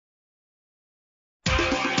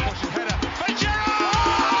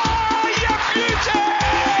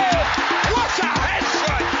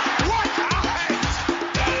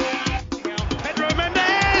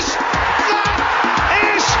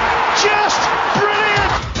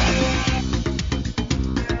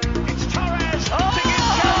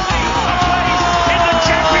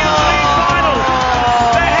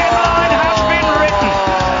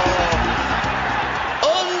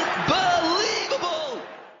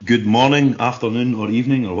Good morning, afternoon or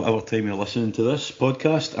evening or whatever time you're listening to this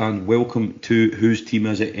podcast, and welcome to Whose Team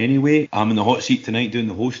Is It Anyway? I'm in the hot seat tonight doing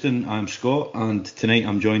the hosting. I'm Scott, and tonight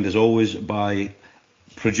I'm joined as always by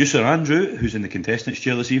producer Andrew, who's in the contestants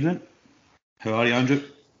chair this evening. How are you, Andrew?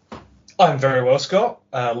 I'm very well, Scott.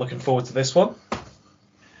 Looking forward to this one.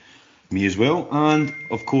 Me as well, and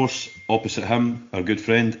of course opposite him, our good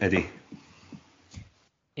friend Eddie.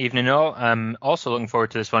 Evening all. I'm also looking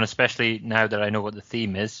forward to this one, especially now that I know what the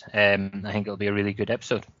theme is. I think it'll be a really good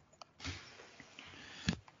episode.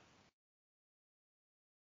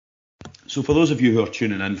 So for those of you who are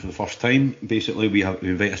tuning in for the first time, basically we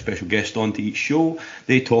invite a special guest on to each show.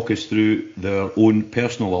 They talk us through their own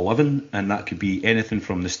personal 11, and that could be anything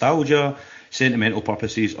from nostalgia, sentimental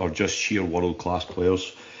purposes, or just sheer world-class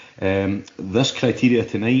players. This criteria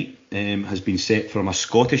tonight has been set from a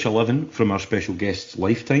Scottish 11 from our special guest's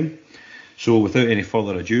lifetime. So without any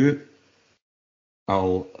further ado,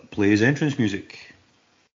 I'll play his entrance music.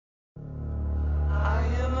 I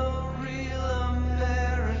am a real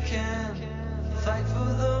American, fight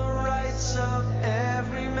for the rights of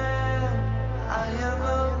every man. I am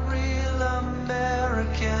a real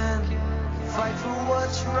American, fight for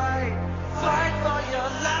what's right, fight for your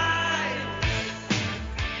life.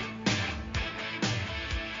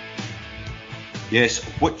 Yes,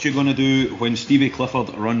 what you gonna do when Stevie Clifford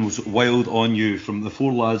runs wild on you? From the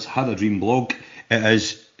Four Lads Had a Dream blog, it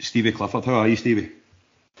is Stevie Clifford. How are you, Stevie?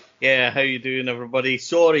 Yeah, how you doing, everybody?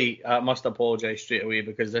 Sorry, I must apologise straight away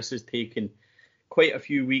because this has taken quite a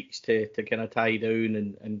few weeks to kind of tie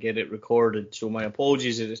down and get it recorded. So my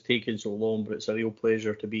apologies that it's taken so long, but it's a real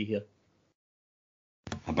pleasure to be here.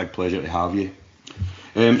 A big pleasure to have you.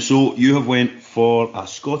 So you have went for a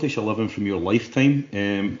Scottish 11 from your lifetime.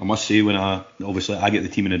 I must say, when I get the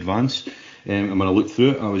team in advance, and when I looked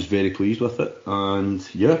through it, I was very pleased with it, and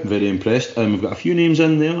yeah, very impressed. We've got a few names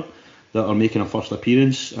in there that are making a first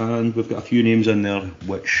appearance, and we've got a few names in there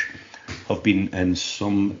which have been in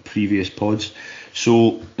some previous pods.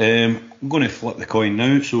 So I'm going to flip the coin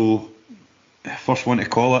now. So first one to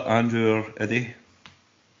call it, Andrew or Eddie?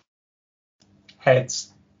 Heads.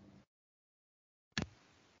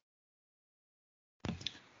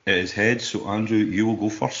 It is heads, so Andrew, you will go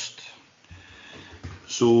first.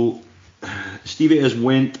 So Stevie has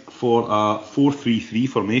went for a 4-3-3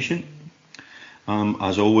 formation.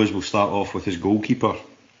 As always, we'll start off with his goalkeeper.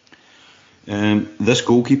 This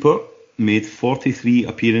goalkeeper made 43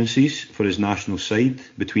 appearances for his national side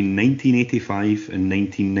between 1985 and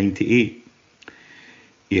 1998.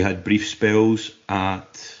 He had brief spells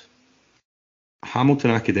at Hamilton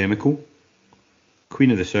Academical, Queen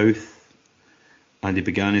of the South, and he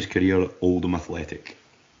began his career at Oldham Athletic.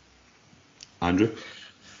 Andrew?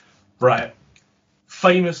 Right.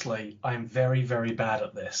 Famously, I'm very, very bad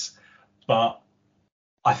at this. But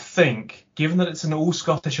I think, given that it's an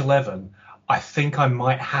all-Scottish 11, I think I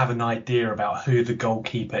might have an idea about who the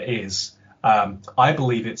goalkeeper is. I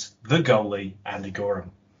believe it's the goalie, Andy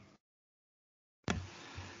Gorham.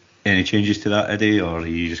 Any changes to that, Eddie, or are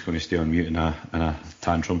you just going to stay on mute in a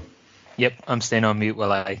tantrum? Yep, I'm staying on mute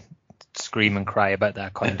while I scream and cry about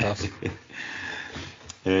that coin toss.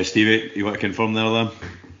 Stevie, you want to confirm there then?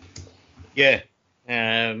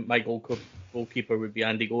 Yeah, my goalkeeper would be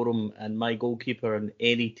Andy Gorham, and my goalkeeper in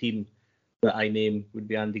any team that I name would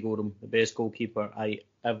be Andy Gorham, the best goalkeeper I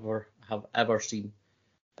have ever seen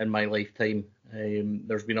in my lifetime.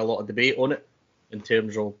 There's been a lot of debate on it in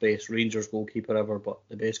terms of best Rangers goalkeeper ever, but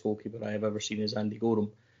the best goalkeeper I have ever seen is Andy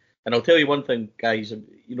Gorham. And I'll tell you one thing, guys,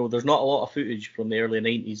 there's not a lot of footage from the early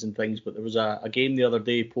 90s and things, but there was a game the other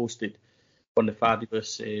day posted on the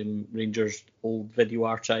fabulous Rangers old video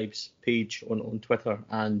archives page on Twitter,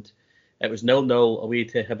 and it was 0-0 away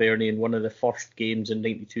to Hibernian, one of the first games in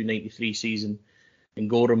 92-93 season, and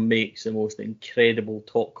Gorham makes the most incredible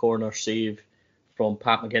top corner save from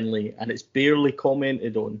Pat McGinley, and it's barely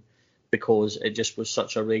commented on because it just was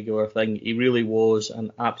such a regular thing. He really was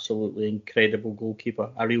an absolutely incredible goalkeeper,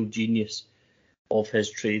 a real genius of his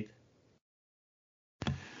trade.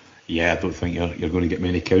 Yeah, I don't think you're going to get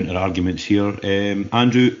many counter arguments here.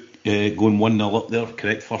 Andrew, going 1-0 up there,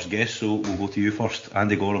 correct first guess, so we'll go to you first.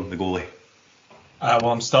 Andy Gorham, the goalie.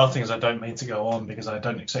 Well, I'm starting as I don't mean to go on because I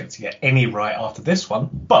don't expect to get any right after this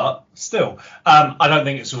one. But still, I don't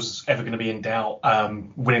think this was ever going to be in doubt.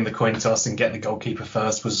 Winning the coin toss and getting the goalkeeper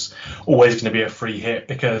first was always going to be a free hit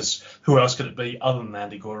because who else could it be other than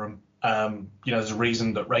Andy Gorham? There's a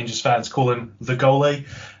reason that Rangers fans call him the goalie.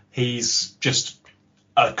 He's just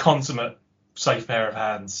a consummate safe pair of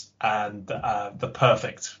hands and the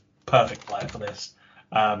perfect player for this.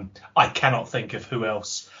 I cannot think of who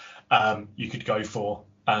else you could go for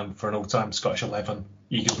for an all-time Scottish 11.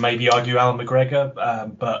 You could maybe argue Alan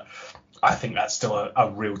McGregor, but I think that's still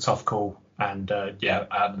a real tough call. And yeah,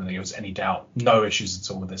 I don't think there was any doubt. No issues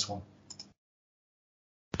at all with this one.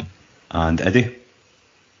 And Eddie?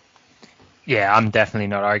 Yeah, I'm definitely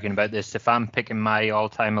not arguing about this. If I'm picking my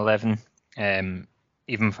all-time 11, even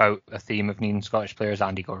without a theme of needing Scottish players,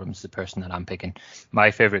 Andy Gorham's the person that I'm picking.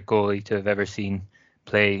 My favourite goalie to have ever seen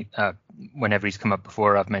play, whenever he's come up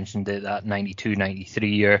before, I've mentioned it, that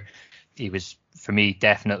 92-93 year. He was, for me,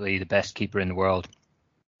 definitely the best keeper in the world.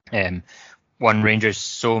 Won Rangers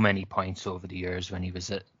so many points over the years when he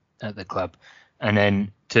was at the club. And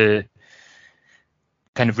then to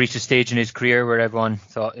kind of reach a stage in his career where everyone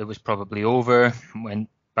thought it was probably over,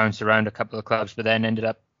 bounced around a couple of clubs, but then ended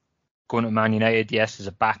up going to Man United, yes, as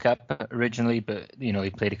a backup originally, but he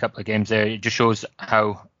played a couple of games there. It just shows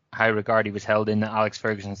how high regard he was held in, that Alex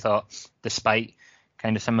Ferguson thought, despite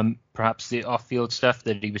kind of some of perhaps the off-field stuff,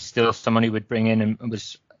 that he was still someone he would bring in and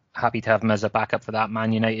was happy to have him as a backup for that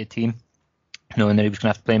Man United team, knowing that he was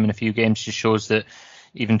going to have to play him in a few games. Just shows that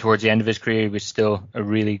even towards the end of his career, he was still a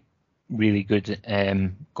really, really good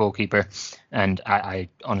goalkeeper, and I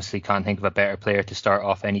honestly can't think of a better player to start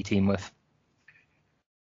off any team with.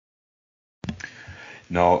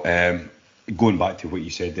 No, going back to what you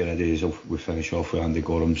said there, Eddie, as we finish off with Andy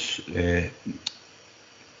Gorham's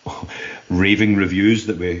raving reviews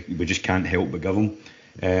that we just can't help but give him.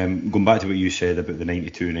 Going back to what you said about the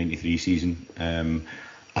 92-93 season,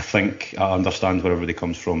 I think I understand where everybody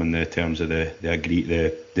comes from in the terms of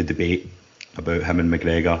the debate about him and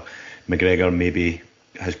McGregor. McGregor maybe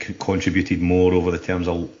has contributed more over the terms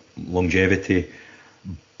of longevity,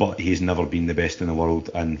 but he's never been the best in the world,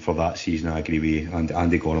 and for that season I agree with you. And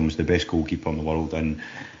Andy Gorham's the best goalkeeper in the world, and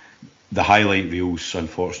the highlight reels,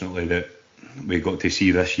 unfortunately, that we got to see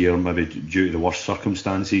this year, maybe due to the worst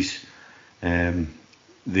circumstances,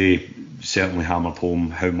 they certainly hammered home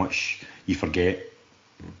how much you forget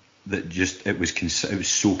that just it was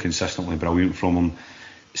so consistently brilliant from him.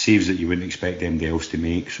 Saves that you wouldn't expect anybody else to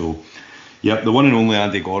make. So yeah, the one and only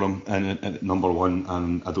Andy Gorham at number one,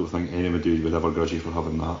 and I don't think anybody would ever grudge you for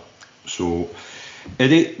having that. So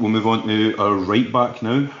Eddie, we'll move on to our right back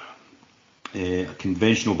now. A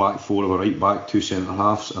conventional back four of a right back, two centre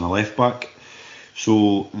halves and a left back.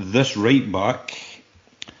 So this right back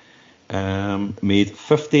made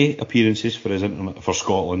 50 appearances for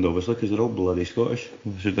Scotland, obviously, because they're all bloody Scottish.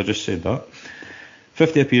 Should I just said that?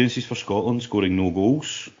 50 appearances for Scotland, scoring no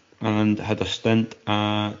goals, and had a stint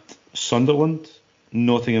at Sunderland,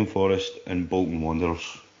 Nottingham Forest and Bolton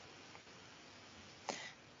Wanderers.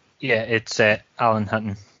 Yeah, it's Alan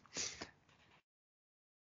Hutton.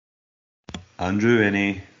 Andrew,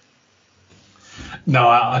 any? No,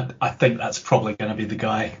 I think that's probably going to be the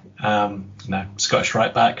guy. No, Scottish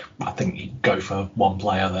right back. I think you'd go for one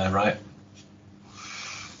player there, right?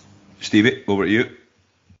 Stevie, over to you.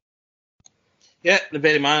 Yeah, the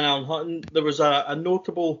very man, Alan Hutton. There was a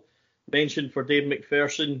notable mention for Dave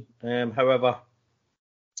McPherson. However,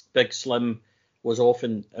 Big Slim was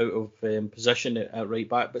often out of position at right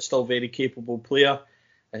back, but still very capable player.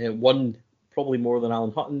 Won probably more than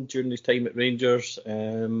Alan Hutton during his time at Rangers.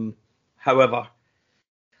 However,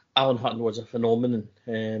 Alan Hutton was a phenomenon.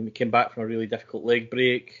 He came back from a really difficult leg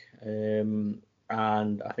break, and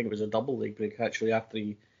I think it was a double leg break actually. After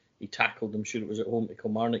he tackled, I'm sure it was at home to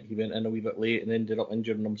Kilmarnock, he went in a wee bit late and ended up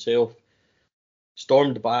injuring himself.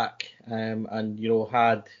 Stormed back and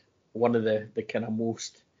had one of the kind of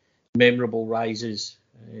most memorable rises,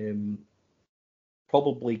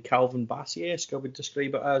 probably Calvin Bassey-esque I would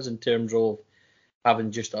describe it as, in terms of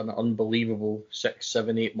having just an unbelievable 6,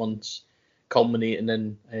 7, 8 months, culminating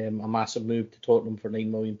in a massive move to Tottenham for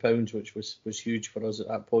 £9 million, which was huge for us at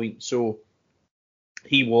that point. So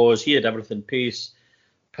he had everything: pace,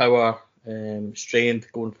 power,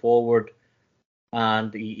 strength going forward,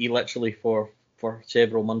 and he literally for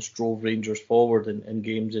several months drove Rangers forward in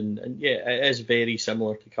games, and yeah, it is very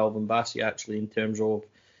similar to Calvin Bassey actually, in terms of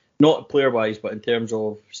not player wise, but in terms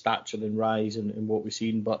of stature and rise and what we've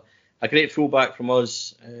seen. But a great fullback for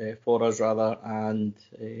us, and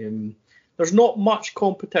there's not much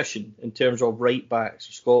competition in terms of right backs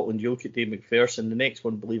for Scotland. You look at Dave McPherson, the next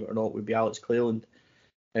one, believe it or not, would be Alex Cleland.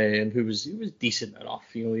 Who was decent enough,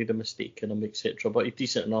 he had a mistake in him, etc. But he's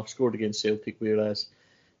decent enough, scored against Celtic, whereas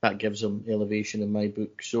that gives him elevation in my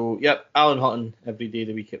book. So, yep, Alan Hutton every day of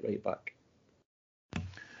the week at right back.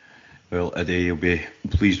 Well, Eddie, you'll be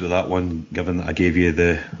pleased with that one, given that I gave you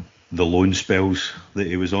the loan spells that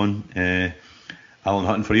he was on. Alan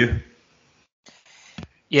Hutton for you?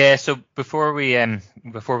 Yeah, so before we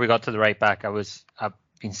got to the right back, I've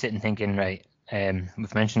been sitting thinking, right,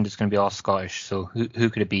 We've mentioned it's going to be all Scottish, so who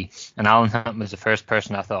could it be? And Alan Hutton was the first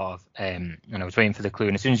person I thought of, and I was waiting for the clue.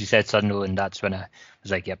 And as soon as you said Sunderland, that's when I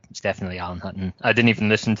was like, yep, it's definitely Alan Hutton. I didn't even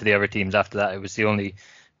listen to the other teams after that. It was the only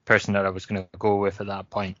person that I was going to go with at that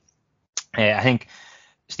point. I think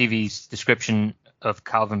Stevie's description of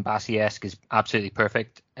Calvin Bassey-esque is absolutely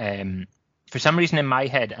perfect. For some reason in my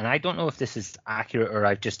head, and I don't know if this is accurate or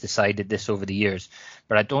I've just decided this over the years,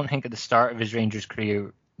 but I don't think at the start of his Rangers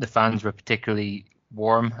career the fans were particularly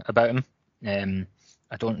warm about him.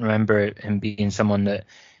 I don't remember him being someone that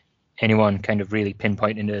anyone kind of really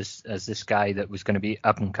pinpointed as this guy that was going to be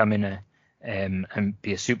up and coming and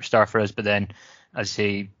be a superstar for us. But then, as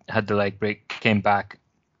he had the leg break, came back,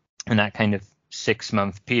 and that kind of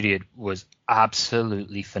 6-month period was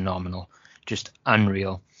absolutely phenomenal, just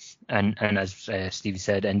unreal. And as Stevie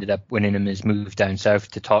said, ended up winning him his move down south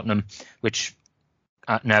to Tottenham, which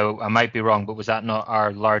now I might be wrong, but was that not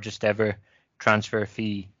our largest ever transfer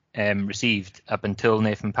fee received up until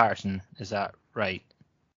Nathan Patterson? Is that right?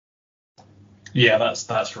 Yeah,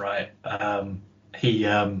 that's right. I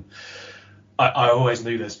always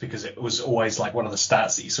knew this because it was always like one of the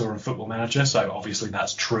stats that you saw in Football Manager. So obviously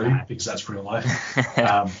that's true because that's real life.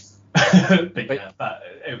 But yeah,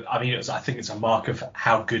 I think it's a mark of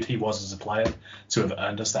how good he was as a player to have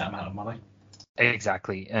earned us that amount of money.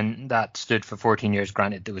 Exactly, and that stood for 14 years.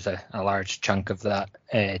 Granted, there was a large chunk of that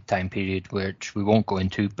time period which we won't go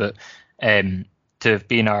into, but to have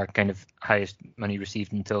been our kind of highest money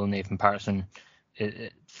received until Nathan Patterson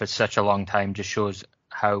for such a long time just shows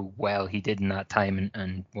how well he did in that time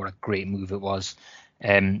and what a great move it was.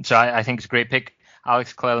 So I think it's a great pick.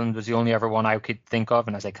 Alex Cleland was the only other one I could think of,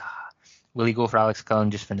 and I was like, will he go for Alex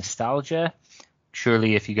Cleland just for nostalgia?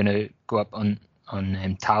 Surely if you're going to go up on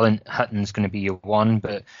talent, Hutton's going to be your one,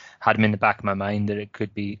 but had him in the back of my mind that it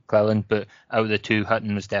could be Cleland. But out of the two,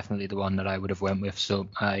 Hutton was definitely the one that I would have went with, so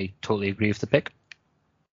I totally agree with the pick.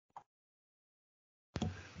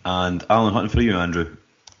 And Alan Hutton for you, Andrew?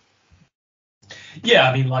 Yeah,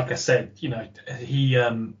 I mean, like I said, he.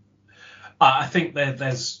 I think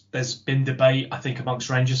there's been debate, I think, amongst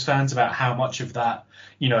Rangers fans about how much of that,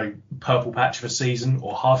 purple patch of a season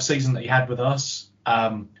or half season that he had with us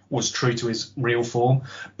was true to his real form.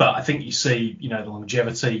 But I think you see, the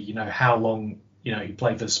longevity, how long, he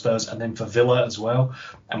played for the Spurs and then for Villa as well,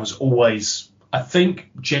 and was always, I think,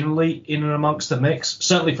 generally in and amongst the mix.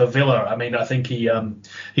 Certainly for Villa, I mean, I think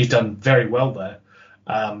he's done very well there.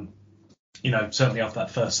 Certainly after that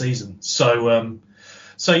first season.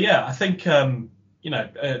 So yeah, I think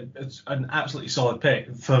it's an absolutely solid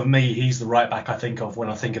pick. For me, he's the right back I think of when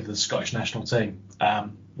I think of the Scottish national team,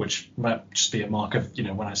 which might just be a mark of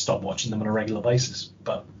when I stop watching them on a regular basis.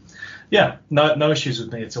 But yeah, no issues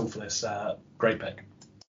with me at all for this. Great pick.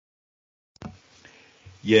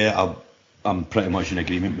 Yeah, I'm pretty much in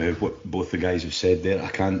agreement with what both the guys have said there. I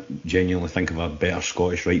can't genuinely think of a better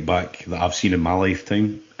Scottish right back that I've seen in my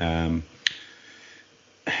lifetime.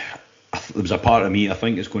 There was a part of me, I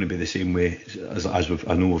think it's going to be the same way as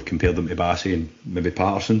I know we've compared them to Bassey and maybe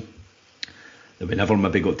Patterson, that we never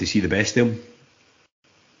maybe got to see the best of him,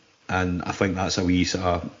 and I think that's a wee sort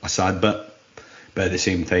of a sad bit, but at the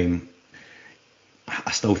same time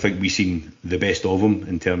I still think we've seen the best of him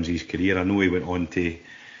in terms of his career. I know he went on to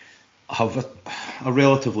have a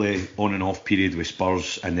relatively on and off period with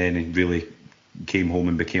Spurs, and then he really came home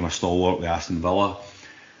and became a stalwart with Aston Villa.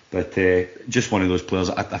 But just one of those players.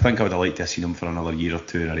 I think I would have liked to have seen him for another year or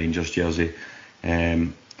two in a Rangers jersey.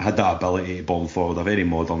 Had that ability to bomb forward, a very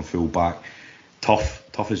modern full-back,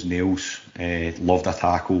 tough as nails, loved a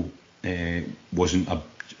tackle, wasn't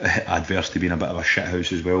adverse to being a bit of a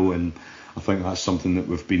shithouse as well, and I think that's something that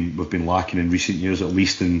we've been lacking in recent years, at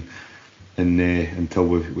least until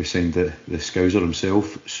we signed the Scouser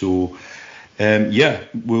himself. So yeah,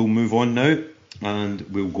 we'll move on now, and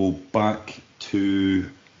we'll go back to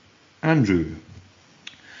Andrew.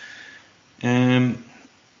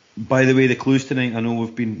 By the way, the clues tonight, I know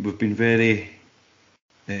we've been very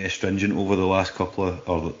stringent over the last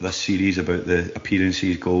this series about the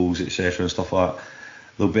appearances, goals, etc. and stuff like that.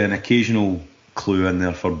 There'll be an occasional clue in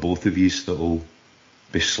there for both of you that will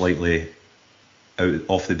be slightly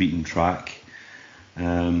off the beaten track.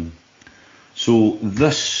 So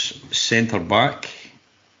this centre back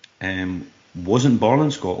wasn't born in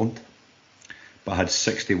Scotland, but had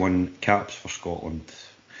 61 caps for Scotland.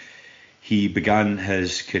 He began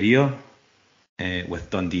his career with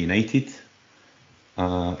Dundee United,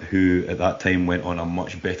 who at that time went on a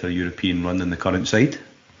much better European run than the current side.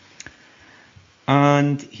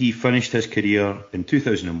 And he finished his career in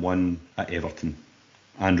 2001 at Everton.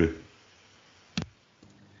 Andrew?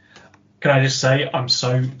 Can I just say I'm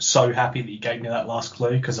so happy that you gave me that last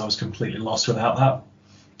clue, because I was completely lost without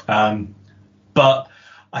that. But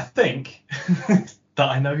I think that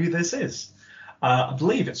I know who this is. I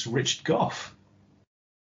believe it's Richard Goff.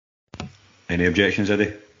 Any objections,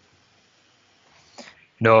 Eddie?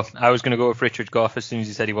 No, I was going to go with Richard Goff as soon as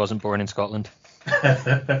he said he wasn't born in Scotland.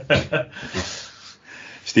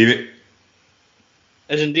 Stevie?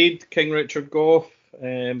 Is indeed King Richard Goff,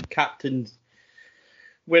 captain.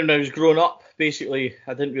 When I was growing up, basically,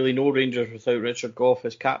 I didn't really know Rangers without Richard Goff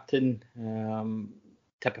as captain.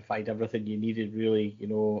 Typified everything you needed, really. You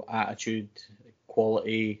know, attitude,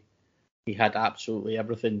 quality. He had absolutely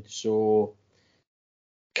everything. So,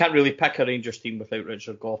 can't really pick a Rangers team without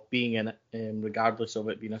Richard Goff being in it, regardless of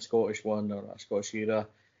it being a Scottish one or a Scottish era.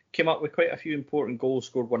 Came up with quite a few important goals,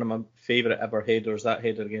 scored one of my favourite ever headers, that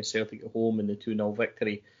header against Celtic at home in the 2-0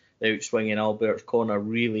 victory. The outswinging Albert's corner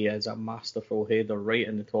really is a masterful header right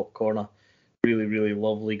in the top corner. Really, really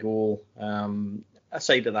lovely goal.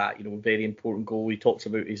 Aside of that, you know, very important goal. He talks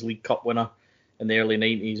about his League Cup winner in the early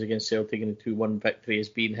 90s against Celtic in the 2-1 victory as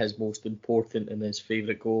being his most important and his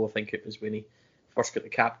favourite goal. I think it was when he first got the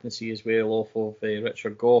captaincy as well off of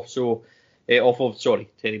Richard Goff. So,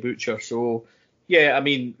 Terry Butcher. So, yeah, I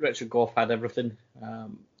mean, Richard Goff had everything. A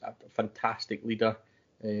fantastic leader.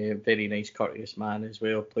 Very nice, courteous man as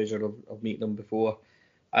well. Pleasure of meeting him before.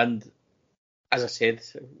 And as I said,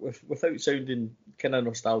 without sounding kind of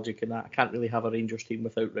nostalgic and that, I can't really have a Rangers team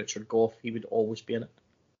without Richard Goff. He would always be in it.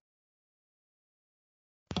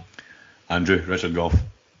 Andrew, Richard Goff.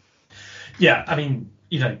 Yeah, I mean,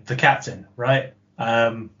 you know, the captain, right?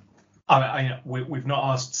 We've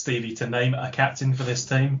not asked Stevie to name a captain for this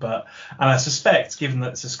team, and I suspect, given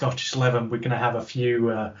that it's a Scottish 11, we're going to have a few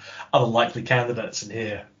other likely candidates in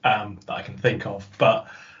here that I can think of. But,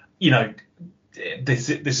 you know, this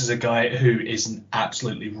is a guy who is an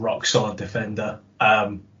absolutely rock solid defender.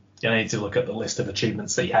 You need to look at the list of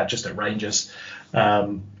achievements that he had just at Rangers.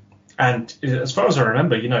 And as far as I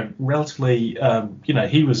remember, you know, relatively,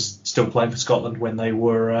 he was still playing for Scotland when they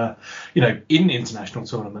were, in international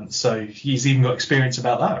tournaments. So he's even got experience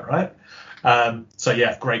about that, right?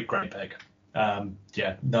 Great pick. I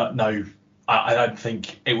don't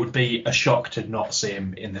think it would be a shock to not see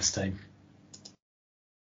him in this team.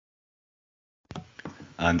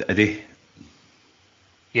 And Eddie?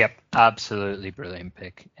 Yep, absolutely brilliant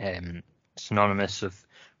pick. Synonymous with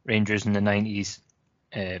Rangers in the 90s.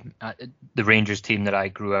 The Rangers team that I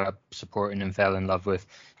grew up supporting and fell in love with,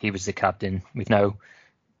 he was the captain. With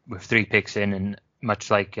 3 picks in, and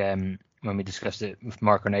much like when we discussed it with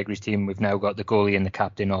Marco Negri's team, we've now got the goalie and the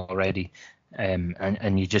captain already,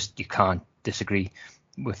 and you can't disagree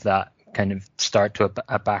with that kind of start to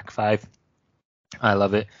a back five. I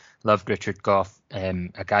love it. Loved Richard Goff,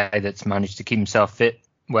 a guy that's managed to keep himself fit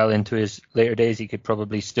well into his later days. He could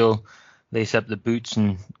probably still lace up the boots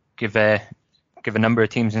and give a number of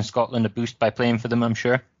teams in Scotland a boost by playing for them, I'm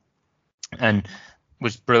sure. And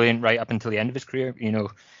was brilliant right up until the end of his career, you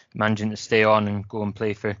know, managing to stay on and go and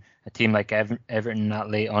play for a team like Everton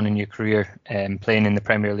that late on in your career. Playing in the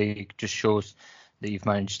Premier League just shows that you've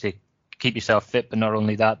managed to keep yourself fit, but not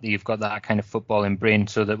only that you've got that kind of footballing brain,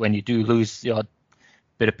 so that when you do lose the odd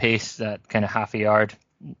bit of pace, that kind of half a yard,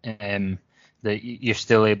 that you're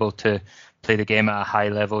still able to play the game at a high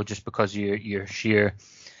level just because your sheer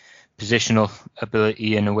positional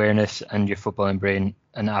ability and awareness and your footballing brain.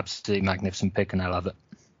 An absolutely magnificent pick, and I love it.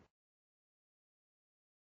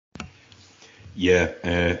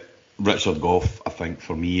 Yeah, Richard Goff, I think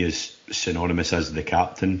for me is synonymous as the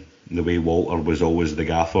captain. The way Walter was always the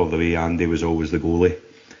gaffer, the way Andy was always the goalie.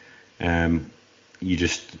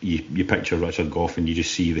 You picture Richard Goff and you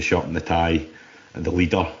just see the shirt and the tie, and the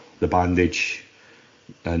leader, the bandage,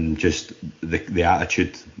 and just the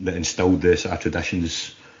attitude that instilled the sort of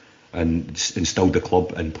traditions and instilled the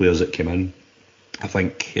club and players that came in. I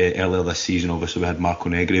think earlier this season, obviously we had Marco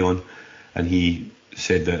Negri on, and he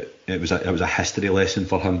said that it was a history lesson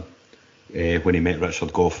for him when he met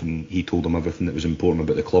Richard Goff, and he told him everything that was important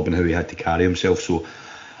about the club and how he had to carry himself. So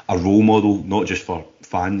a role model, not just for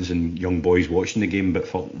fans and young boys watching the game, but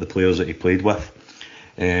for the players that he played with.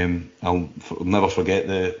 I'll never forget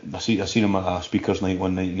I seen him at a speakers night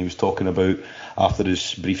one night, and he was talking about after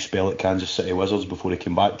his brief spell at Kansas City Wizards before he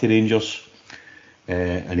came back to Rangers,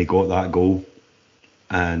 and he got that goal,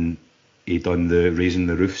 and he done the raising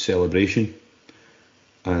the roof celebration,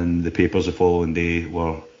 and the papers the following day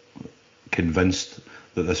were convinced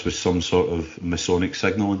that this was some sort of Masonic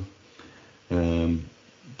signalling,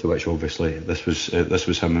 to which obviously this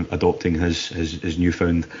was him adopting his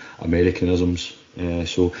newfound Americanisms.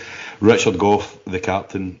 So Richard Goff, the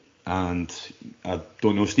captain, And I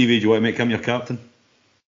don't know, Stevie, do you want to make him your captain?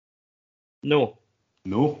 No.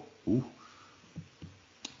 No? Ooh.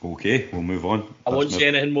 Okay, we'll move on. I won't say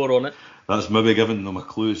anything more on it. That's maybe giving them a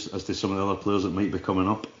clue as to some of the other players that might be coming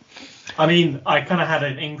up. I mean, I kind of had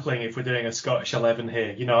an inkling if we're doing a Scottish 11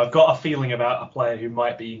 here. You know, I've got a feeling about a player who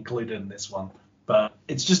might be included in this one, but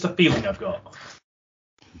it's just a feeling I've got.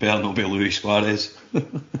 Better not be Luis Suarez.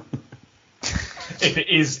 If it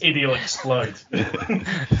is, he'll explode.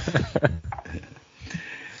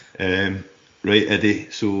 Right, Eddie,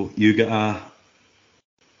 so you get a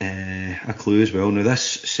clue as well. Now, this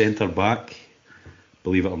centre back,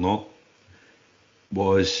 believe it or not,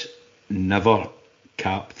 was never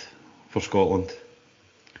capped for Scotland.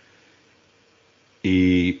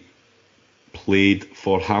 He played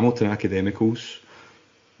for Hamilton Academicals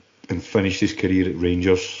and finished his career at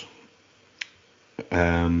Rangers.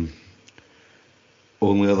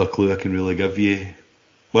 Only other clue I can really give you,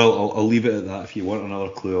 well, I'll leave it at that. If you want another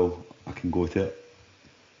clue, I can go to it.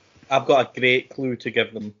 I've got a great clue to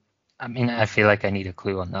give them. I mean, I feel like I need a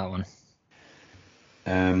clue on that one.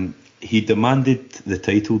 He demanded the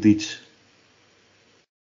title deeds.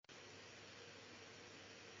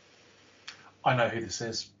 I know who this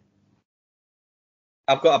is.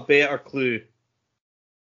 I've got a better clue.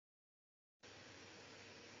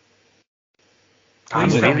 I'm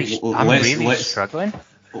really struggling.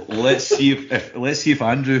 Let's see if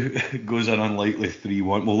Andrew goes an unlikely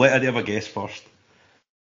 3-1. We'll let Eddie have a guess first,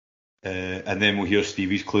 and then we'll hear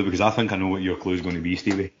Stevie's clue, because I think I know what your clue is going to be,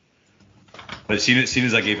 Stevie. But seeing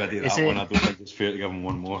as I gave Eddie that one, I don't think it's fair to give him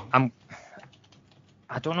one more.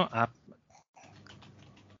 I don't know.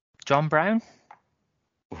 John Brown?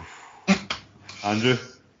 Andrew?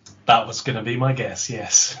 That was going to be my guess,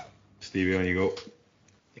 yes. Stevie, on you go.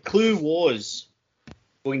 The clue was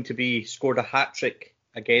going to be scored a hat-trick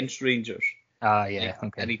against Rangers. Yeah,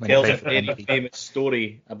 okay. And he tells a very famous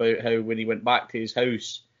story about how when he went back to his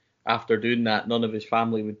house after doing that, none of his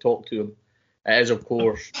family would talk to him. It is, of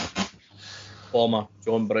course, former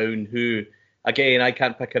John Brown, who, again, I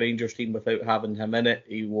can't pick a Rangers team without having him in it.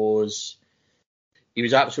 He was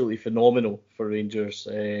absolutely phenomenal for Rangers.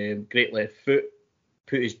 Great left foot,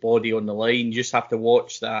 put his body on the line. You just have to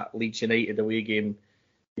watch that Leeds United away game,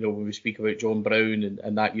 you know, when we speak about John Brown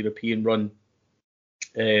and that European run.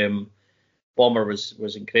 Bomber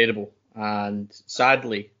was incredible, and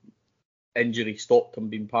sadly, injury stopped him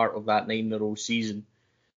being part of that 9-0 season,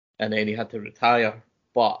 and then he had to retire.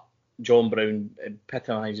 But John Brown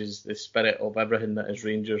epitomises the spirit of everything that is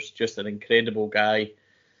Rangers. Just an incredible guy.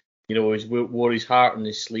 You know, he wore his heart on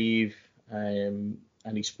his sleeve, and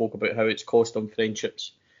he spoke about how it's cost him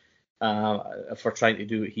friendships for trying to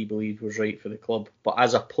do what he believed was right for the club. But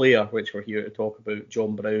as a player, which we're here to talk about,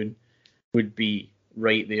 John Brown would be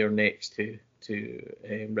right there next to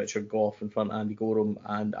Richard Gough in front of Andy Gorham,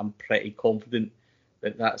 and I'm pretty confident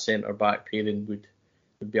that centre back pairing would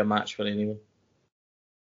be a match for anyone.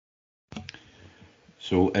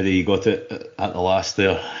 So Eddie, you got it at the last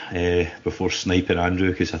there before sniping Andrew,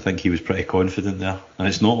 because I think he was pretty confident there, and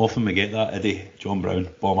it's not often we get that. Eddie, John Brown,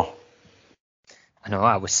 Bomber. I know,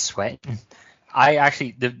 I was sweating. I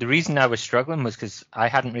actually, the reason I was struggling was because I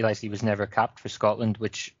hadn't realised he was never capped for Scotland,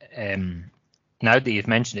 which now that you've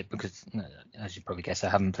mentioned it, because as you probably guess, I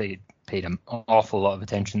haven't paid an awful lot of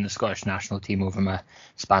attention to the Scottish national team over my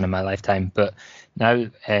span of my lifetime, but now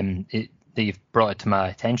that you've brought it to my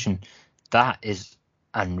attention, that is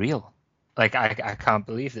unreal. Like, I can't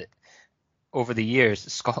believe that over the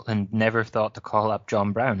years Scotland never thought to call up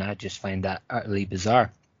John Brown. I just find that utterly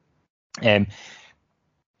bizarre.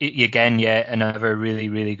 Again, yeah, another really,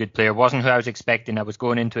 really good player. Wasn't who I was expecting. I was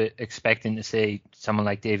going into it expecting to say someone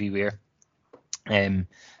like Davy Weir.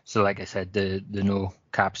 So like I said, the no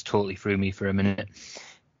caps totally threw me for a minute.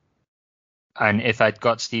 And if I'd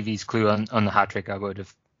got Stevie's clue on the hat-trick, I would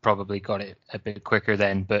have probably got it a bit quicker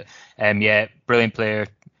then. But yeah, brilliant player.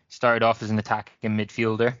 Started off as an attacking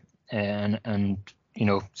midfielder and you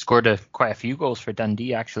know, scored quite a few goals for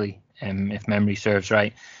Dundee actually, if memory serves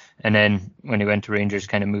right. And then when he went to Rangers,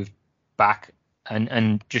 kind of moved back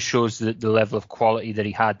and just shows the level of quality that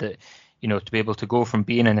he had, that, you know, to be able to go from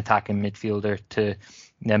being an attacking midfielder to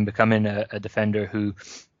then becoming a defender who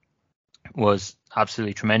was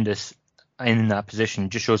absolutely tremendous in that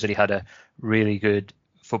position, just shows that he had a really good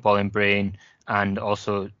footballing brain and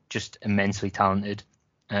also just immensely talented.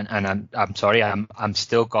 And I'm sorry, I'm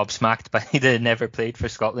still gobsmacked by the never played for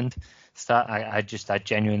Scotland stat. I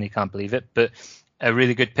genuinely can't believe it. But a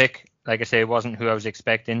really good pick. Like I say, it wasn't who I was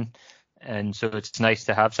expecting, and so it's nice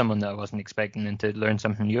to have someone that I wasn't expecting and to learn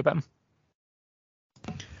something new about him.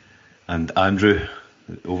 And Andrew,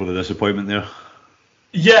 over the disappointment there?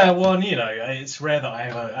 Yeah, well, and, it's rare that I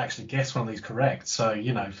ever actually guess one of these correct. So,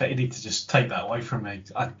 for Eddie to just take that away from me,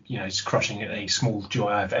 it's crushing a small joy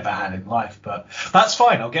I've ever had in life. But that's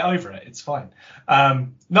fine. I'll get over it. It's fine.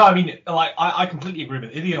 No, I mean, like, I completely agree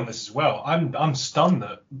with Eddie on this as well. I'm stunned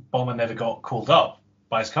that Bomber never got called up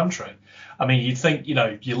by his country. I mean, you'd think,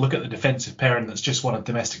 you look at the defensive pairing that's just won a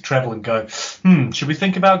domestic treble and go, should we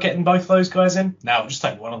think about getting both those guys in? No, just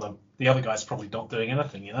take one of them. The other guy's probably not doing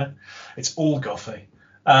anything, It's all Goffey.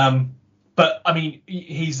 But I mean,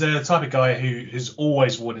 he's the type of guy who has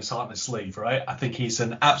always worn his heart on his sleeve, right? I think he's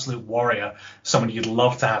an absolute warrior, someone you'd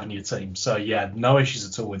love to have in your team. So yeah, no issues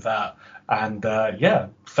at all with that. And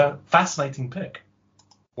fascinating pick.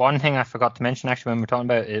 One thing I forgot to mention actually when we were talking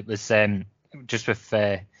about it was just with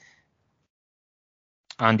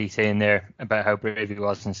Andy saying there about how brave he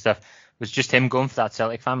was and stuff, was just him going for that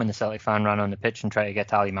Celtic fan when the Celtic fan ran on the pitch and tried to get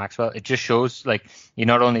to Ali Maxwell. It just shows like he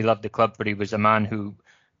not only loved the club, but he was a man who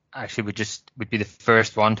actually would be the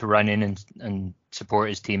first one to run in and support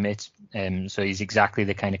his teammates. So he's exactly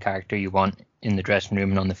the kind of character you want in the dressing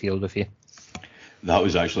room and on the field with you. That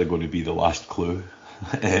was actually going to be the last clue.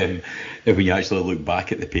 If when you actually look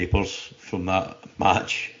back at the papers from that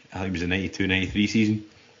match, I think it was the 92-93 season,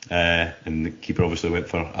 and the keeper obviously went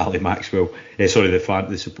for Ali Maxwell. The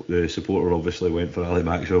supporter obviously went for Ali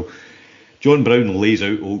Maxwell. John Brown lays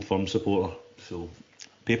out Old Firm supporter, so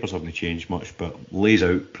papers haven't changed much, but lays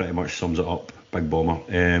out pretty much sums it up. Big Bomber.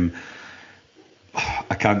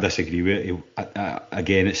 I can't disagree with it.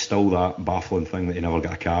 Again, it's still that baffling thing that he never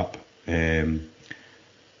got a cap.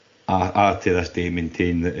 I to this day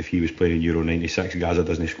maintain that if he was playing in Euro 96, Gaza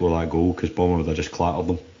doesn't score that goal because Bomber would have just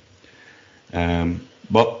clattered them.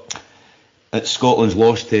 But it's Scotland's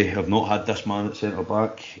loss to have not had this man at centre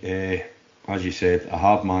back. As you said, a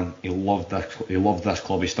hard man. He loved this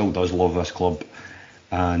club. He still does love this club.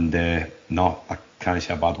 And no, I can't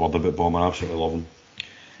say a bad word about Bomber. I absolutely love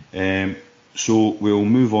him. So we'll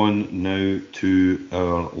move on now to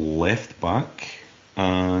our left back,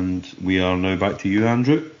 and we are now back to you,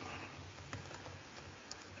 Andrew.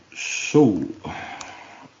 So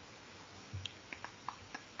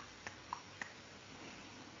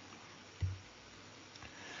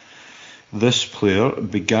this player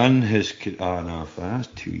began his no, that's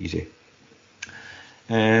too easy.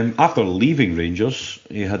 After leaving Rangers,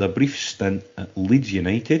 he had a brief stint at Leeds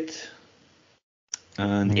United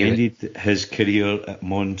and ended his career at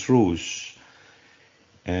Montrose.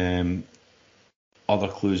 Other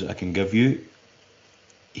clues that I can give you: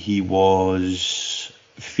 he was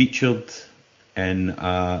featured in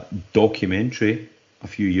a documentary a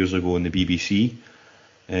few years ago on the BBC,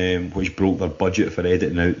 which broke their budget for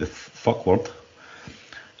editing out the fuck word.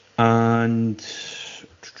 And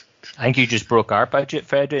I think you just broke our budget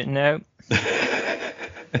for editing out.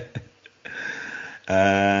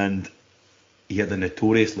 And he had a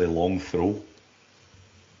notoriously long throw.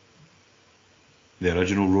 The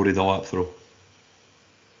original Rory Delap throw.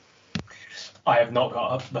 I have not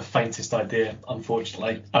got the faintest idea,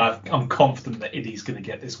 unfortunately. I'm confident that Iddy's going to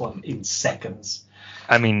get this one in seconds.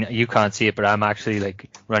 I mean, you can't see it, but I'm actually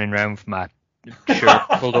like running around with my shirt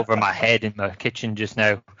pulled over my head in my kitchen just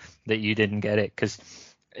now that you didn't get it, because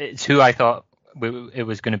it's who I thought it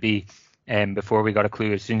was going to be before we got a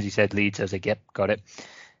clue. As soon as he said Leeds, I was like, yep, got it.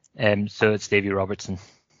 So it's Stevie Robertson.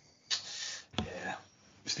 Yeah.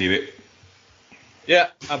 Stevie. Yeah,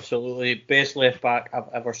 absolutely. Best left back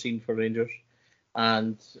I've ever seen for Rangers.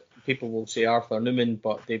 And people will say Arthur Newman,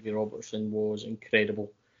 but Davy Robertson was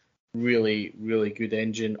incredible. Really, really good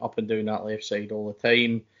engine up and down that left side all the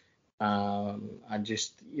time. And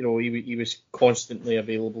just, he was constantly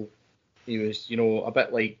available. He was, a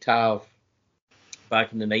bit like Tav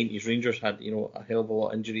back in the 90s. Rangers had, a hell of a lot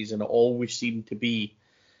of injuries, and it always seemed to be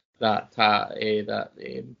that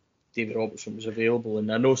David Robertson was available.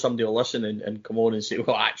 And I know somebody will listen and come on and say,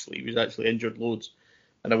 well, actually, he was actually injured loads.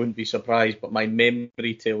 And I wouldn't be surprised, but my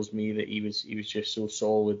memory tells me that he was just so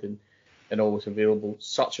solid and always available.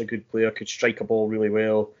 Such a good player, could strike a ball really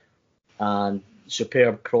well, and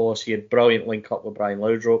superb cross. He had brilliant link up with Brian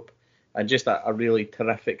Laudrup, and just a really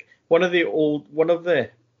terrific one of the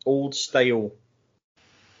old style,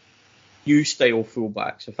 new style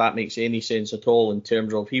fullbacks, if that makes any sense at all. In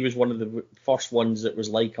terms of, he was one of the first ones that was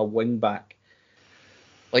like a wing back,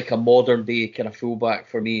 like a modern day kind of fullback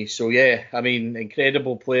for me. So yeah, I mean,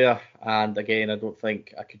 incredible player. And again, I don't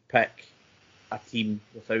think I could pick a team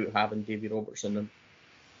without having Davy Robertson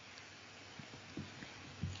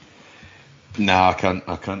in. Nah,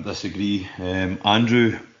 I can't disagree.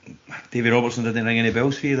 Andrew, Davy Robertson didn't ring any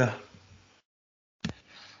bells for you there?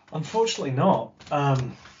 Unfortunately not.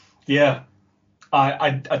 Yeah, I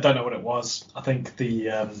don't know what it was. I think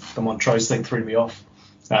the Montrose thing threw me off.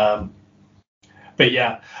 But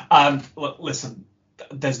yeah, look, listen,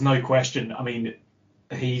 there's no question. I mean,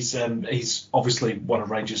 he's obviously one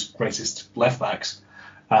of Rangers' greatest left backs.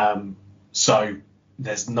 So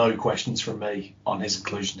there's no questions from me on his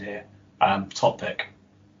inclusion here. Top pick.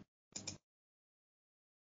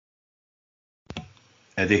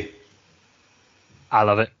 Eddie. I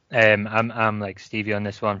love it. I'm like Stevie on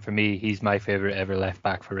this one. For me, he's my favourite ever left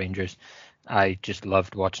back for Rangers. I just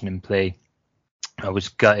loved watching him play. I was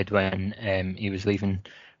gutted when he was leaving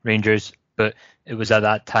Rangers, but it was at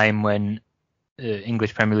that time when the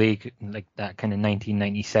English Premier League, like that kind of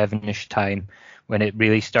 1997-ish time, when it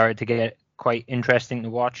really started to get quite interesting to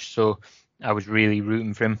watch. So I was really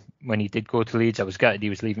rooting for him when he did go to Leeds. I was gutted he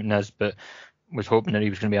was leaving us, but was hoping that he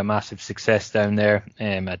was going to be a massive success down there.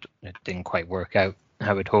 It didn't quite work out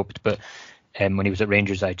how I'd hoped, but when he was at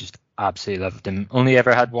Rangers, I just absolutely loved him. Only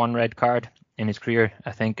ever had one red card in his career,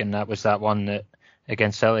 I think, and that was that one that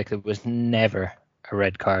against Celtic. It was never a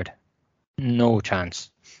red card, no chance.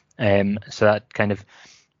 So that kind of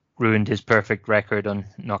ruined his perfect record on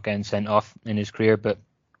not getting sent off in his career. But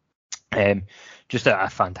just a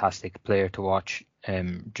fantastic player to watch.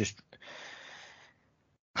 Just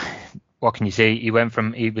what can you say? He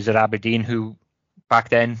was at Aberdeen, who back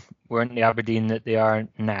then weren't the Aberdeen that they are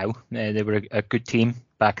now. They were a good team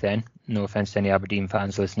back then. No offense to any Aberdeen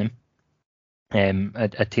fans listening.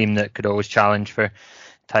 A team that could always challenge for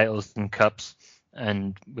titles and cups,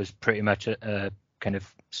 and was pretty much a kind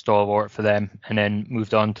of stalwart for them, and then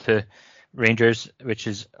moved on to Rangers, which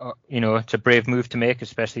is, it's a brave move to make,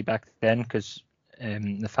 especially back then, because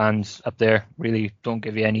the fans up there really don't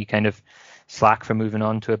give you any kind of slack for moving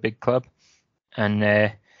on to a big club, and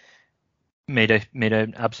made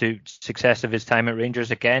an absolute success of his time at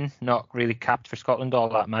Rangers again. Not really capped for Scotland all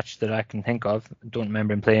that much that I can think of. I don't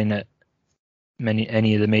remember him playing at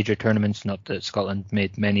any of the major tournaments. Not that Scotland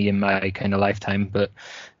made many in my kind of lifetime, but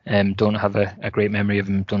don't have a great memory of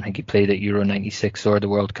him. Don't think he played at Euro 96 or the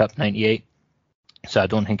World Cup 98. So I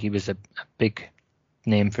don't think he was a big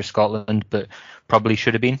name for Scotland, but probably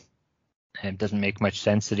should have been. It doesn't make much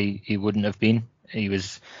sense that he wouldn't have been. He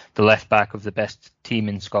was the left back of the best team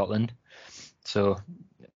in Scotland. So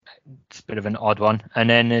it's a bit of an odd one. And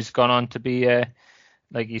then has gone on to be,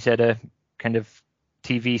 like you said, a kind of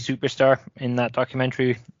TV superstar in that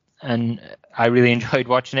documentary. And I really enjoyed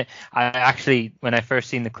watching it. I actually, when I first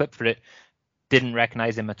seen the clip for it, didn't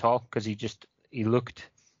recognize him at all, because he looked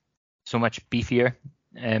so much beefier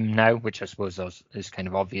now, which I suppose is kind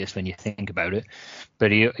of obvious when you think about it.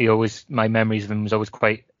 But he always, my memories of him was always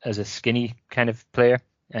quite as a skinny kind of player,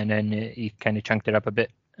 and then he kind of chunked it up a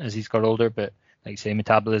bit as he's got older. But like say,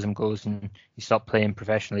 metabolism goes and you stop playing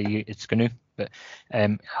professionally, it's going to. But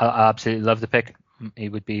I absolutely love the pick. He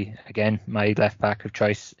would be, again, my left back of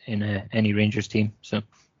choice in any Rangers team. So,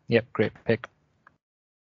 yep, great pick.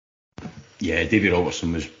 Yeah, Davy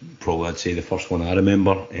Robertson was probably, I'd say, the first one I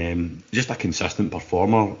remember. Just a consistent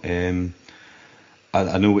performer.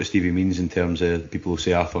 I know what Stevie means in terms of people who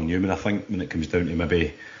say Arthur Newman. I think when it comes down to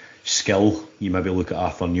maybe skill, you maybe look at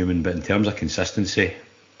Arthur Newman, but in terms of consistency,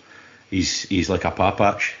 he's like a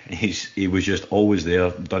papatch. He was just always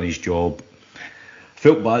there, done his job.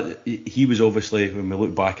 Felt bad. He was obviously, when we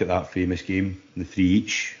look back at that famous game, the 3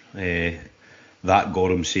 each, that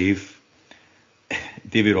Gorham save.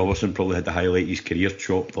 Davy Robertson probably had to highlight his career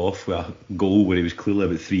chopped off with a goal where he was clearly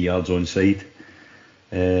about 3 yards onside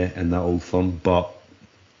in that Old Firm. But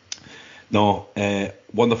no,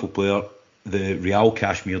 wonderful player. The Real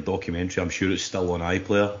Kashmir documentary, I'm sure it's still on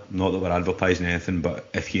iPlayer. Not that we're advertising anything, but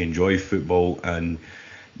if you enjoy football and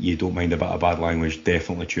you don't mind a bit of bad language,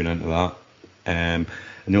 definitely tune into that. And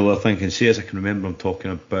the other thing I can say is I can remember him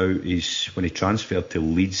talking about is when he transferred to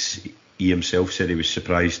Leeds, he himself said he was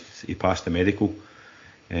surprised he passed the medical,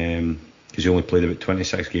 because he only played about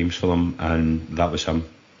 26 games for them, and that was him.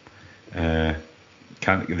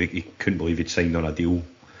 He couldn't believe he'd signed on a deal,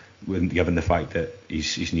 given the fact that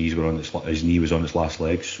his knee was on its last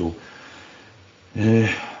legs. So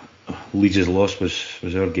Leeds' loss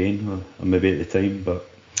was our gain, or maybe at the time. But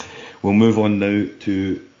we'll move on now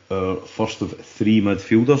to our first of 3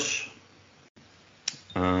 midfielders,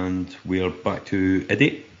 and we are back to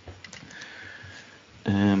Eddie.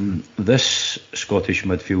 This Scottish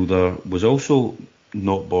midfielder was also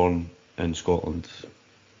not born in Scotland.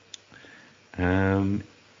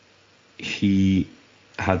 He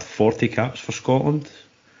had 40 caps for Scotland,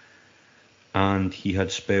 and he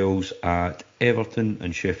had spells at Everton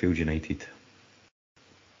and Sheffield United.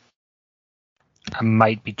 I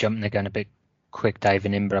might be jumping the gun a bit quick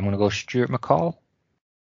diving in, but I'm going to go Stuart McCall.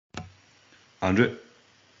 Andrew?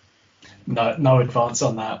 No advance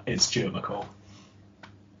on that. It's Stuart McCall.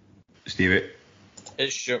 Stevie?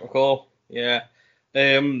 It's Stuart McCall. Yeah.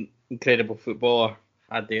 Incredible footballer.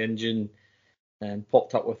 Had the engine and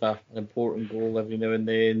popped up with an important goal every now and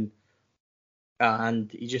then.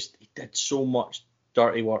 And he did so much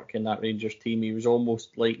dirty work in that Rangers team. He was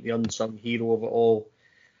almost like the unsung hero of it all.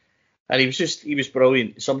 And he was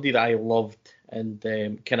brilliant. Somebody that I loved and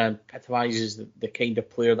kind of epitomises the kind of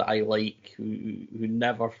player that I like, who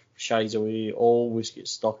never shies away, always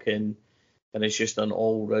gets stuck in, and is just an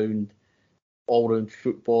all round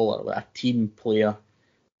footballer, like a team player.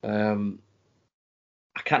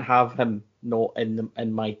 I can't have him not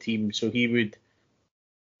in my team. So he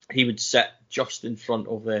would sit just in front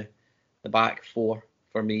of the back four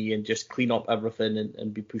for me and just clean up everything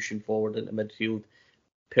and be pushing forward into midfield.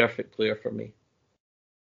 Perfect player for me.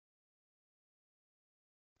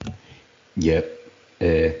 Yeah.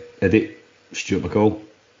 Eddie? Stuart McCall?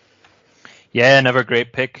 Yeah, another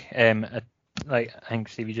great pick. Like I think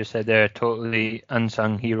Stevie just said there, a totally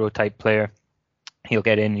unsung hero type player. He'll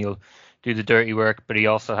get in, he'll do the dirty work, but he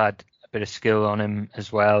also had a bit of skill on him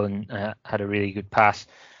as well and had a really good pass.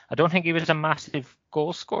 I don't think he was a massive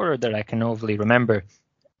goal scorer that I can overly remember.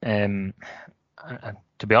 To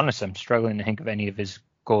be honest, I'm struggling to think of any of his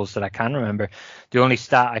goals that I can remember. The only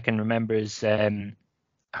stat I can remember is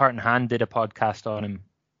Heart and Hand did a podcast on him,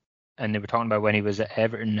 and they were talking about when he was at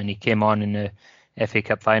Everton and he came on in the FA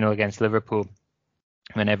Cup final against Liverpool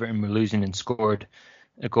when Everton were losing and scored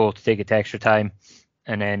a goal to take it to extra time,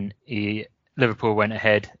 and then Liverpool went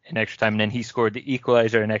ahead in extra time, and then he scored the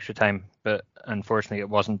equaliser in extra time, but unfortunately it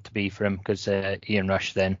wasn't to be for him because Ian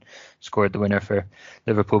Rush then scored the winner for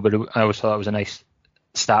Liverpool. But I always thought it was a nice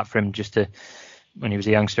stat for him, just to, when he was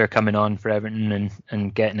a youngster coming on for Everton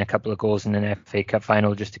and getting a couple of goals in an FA Cup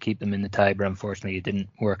final just to keep them in the tie, but unfortunately it didn't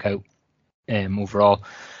work out overall.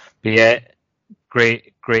 But yeah,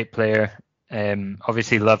 great player.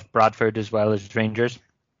 Obviously loved Bradford as well as Rangers.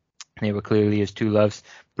 They were clearly his two loves.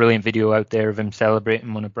 Brilliant video out there of him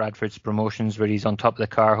celebrating one of Bradford's promotions where he's on top of the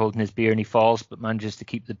car holding his beer and he falls but manages to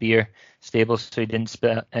keep the beer stable so he didn't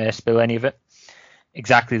spill any of it.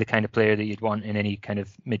 Exactly the kind of player that you'd want in any kind of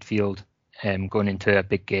midfield going into a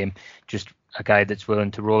big game. Just a guy that's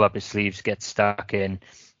willing to roll up his sleeves, get stuck in.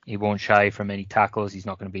 He won't shy from any tackles. He's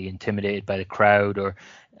not going to be intimidated by the crowd or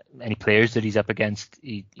any players that he's up against.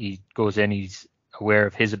 He goes in, he's aware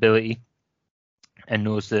of his ability and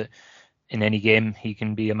knows that in any game he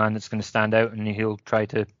can be a man that's going to stand out, and he'll try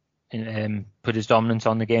to put his dominance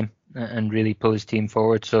on the game and really pull his team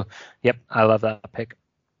forward. So, yep, I love that pick.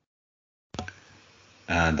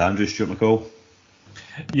 And Andrew, Stuart McCall?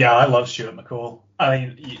 Yeah, I love Stuart McCall. I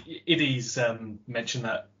mean, Iddy's mentioned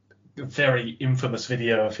that very infamous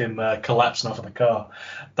video of him collapsing off of the car.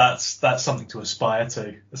 That's something to aspire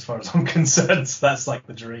to, as far as I'm concerned. So that's like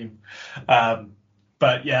the dream.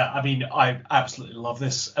 But yeah, I mean, I absolutely love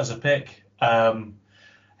this as a pick.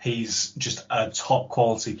 He's just a top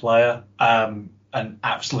quality player. An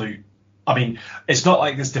absolute. I mean, it's not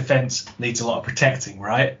like this defence needs a lot of protecting,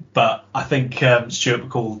 right? But I think Stuart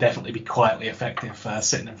McCall will definitely be quietly effective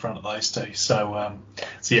sitting in front of those two. So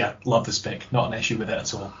yeah, love this pick. Not an issue with it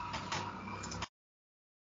at all.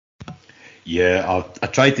 Yeah, I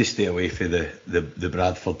tried to stay away from the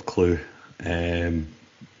Bradford clue,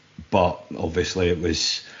 but obviously it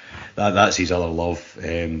was that's his other love.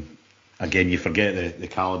 Again, you forget the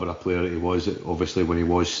calibre of player he was. Obviously, when he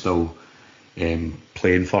was still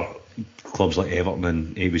playing for clubs like Everton,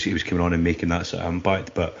 and he was coming on and making that sort of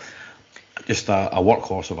impact. But just a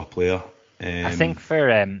workhorse of a player. I think for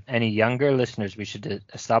any younger listeners, we should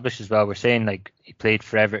establish as well. We're saying like he played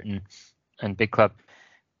for Everton and big club.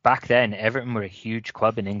 Back then, Everton were a huge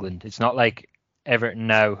club in England. It's not like Everton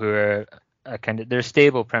now, who are they're a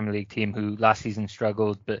stable Premier League team who last season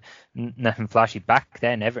struggled, but nothing flashy. Back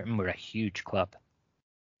then, Everton were a huge club.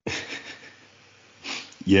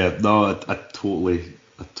 Yeah, no, I totally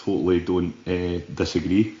don't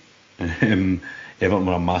disagree. Everton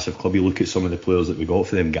were a massive club. You look at some of the players that we got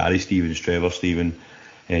for them: Gary Stevens, Trevor Steven,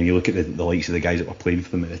 and you look at the likes of the guys that were playing for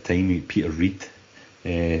them at the time. Peter Reid,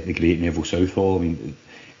 the great Neville Southall. I mean,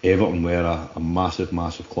 Everton were a massive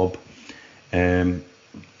club.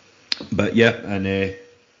 But yeah, and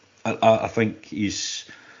I think he's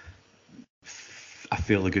a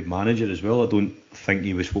fairly good manager as well. I don't think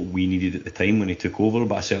he was what we needed at the time when he took over,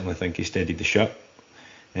 but I certainly think he steadied the ship,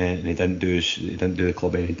 and he didn't do the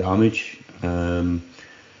club any damage. And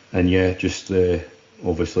yeah, just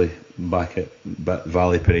obviously back at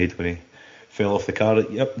Valley Parade when he fell off the car.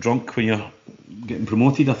 Yep, drunk when you're getting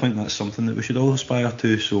promoted. I think that's something that we should all aspire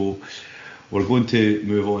to. So we're going to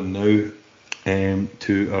move on now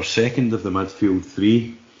to our second of the midfield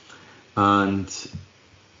three, and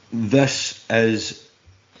this is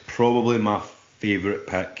probably my favourite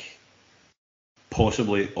pick,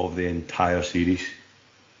 possibly of the entire series.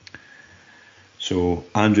 So,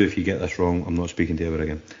 Andrew, if you get this wrong, I'm not speaking to you ever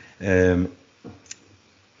again.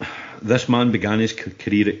 This man began his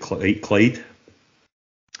career at Clyde.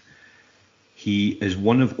 He is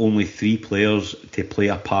one of only 3 players to play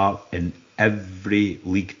a part in every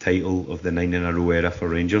league title of the 9 in a row era for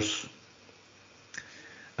Rangers.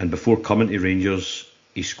 And before coming to Rangers,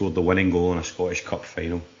 he scored the winning goal in a Scottish Cup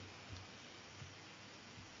final.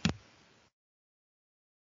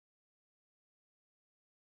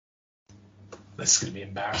 This is going to be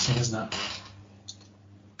embarrassing, isn't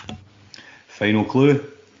it? Final clue.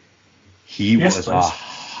 He Yes, was please. a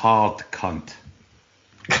hard cunt.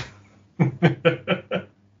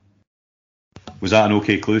 Was that an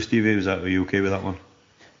okay clue, Stevie? Were you okay with that one?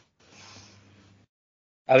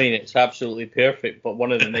 I mean, it's absolutely perfect, but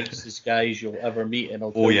one of the nicest guys you'll ever meet, and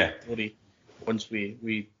I'll tell you the story once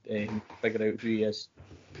we figure out who he is.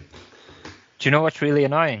 Do you know what's really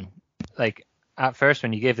annoying? Like, at first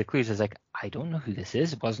when you gave the clues, I was like, I don't know who this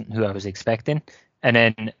is. It wasn't who I was expecting. And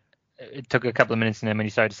then it took a couple of minutes, and then when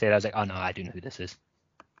you started to say it, I was like, oh no, I do know who this is.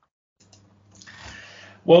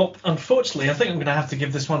 Well, unfortunately, I think I'm going to have to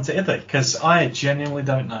give this one to Ither, because I genuinely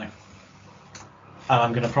don't know. And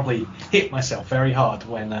I'm going to probably hit myself very hard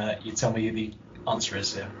when you tell me who the answer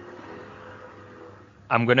is here.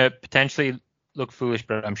 I'm going to potentially look foolish,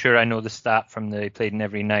 but I'm sure I know the stat from the played in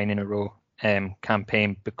every 9 in a row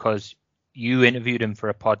campaign, because you interviewed him for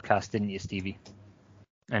a podcast, didn't you, Stevie?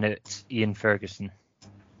 And it's Ian Ferguson.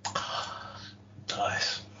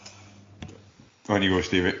 Nice. On you go,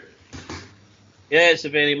 Stevie. Yeah, it's the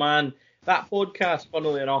very man. That podcast,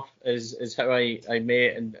 funnily enough, is how I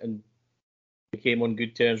met and became on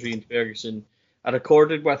good terms with Ian Ferguson. I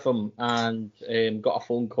recorded with him and got a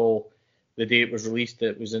phone call the day it was released.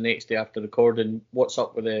 It was the next day after recording. What's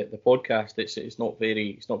up with the podcast? It's not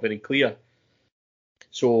very clear.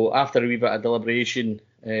 So after a wee bit of deliberation,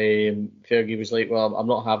 Fergie was like, well, I'm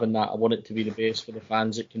not having that. I want it to be the best for the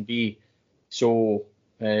fans it can be. So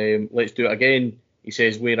let's do it again. He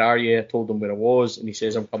says, where are you? I told him where I was, and he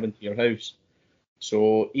says, I'm coming to your house.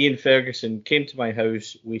 So Ian Ferguson came to my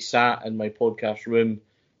house. We sat in my podcast room,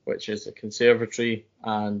 which is a conservatory,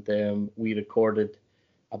 and we recorded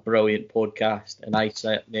a brilliant podcast. And I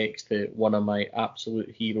sat next to one of my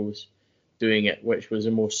absolute heroes doing it, which was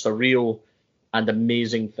the most surreal and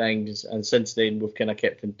amazing things. And since then, we've kind of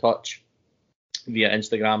kept in touch via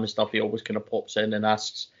Instagram and stuff. He always kind of pops in and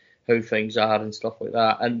asks how things are and stuff like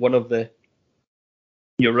that. And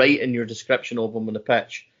you're right in your description of him on the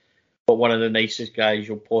pitch, but one of the nicest guys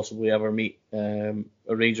you'll possibly ever meet. A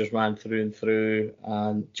Rangers man through and through,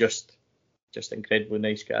 and just incredibly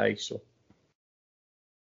nice guy. So.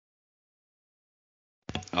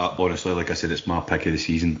 Honestly, like I said, it's my pick of the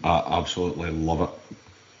season. I absolutely love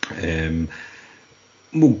it.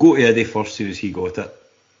 We'll go to Eddie first, soon as he got it.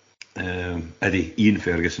 Eddie, Ian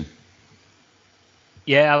Ferguson.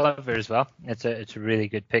 Yeah, I love it as well. It's a really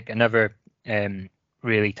good pick. Another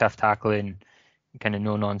really tough tackling, kind of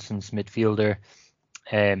no nonsense midfielder.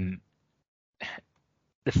 The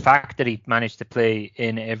fact that he managed to play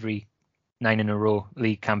in every 9 in a row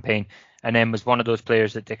league campaign, and then was one of those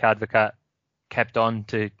players that Dick Advocaat kept on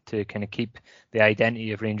to kind of keep the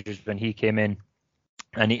identity of Rangers when he came in,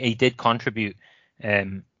 and he did contribute.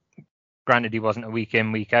 Granted, he wasn't a week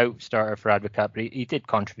in, week out starter for Advocaat, but he did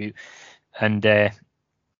contribute, and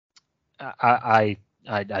I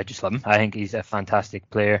just love him. I think he's a fantastic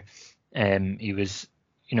player. He was,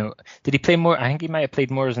 did he play more? I think he might have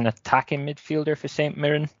played more as an attacking midfielder for St.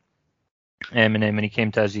 Mirren, and then when he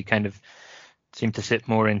came to us, he kind of seemed to sit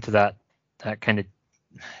more into that kind of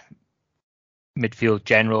midfield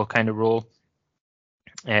general kind of role.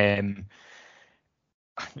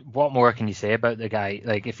 What more can you say about the guy?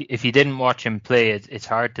 Like, if you didn't watch him play, it's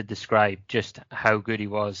hard to describe just how good he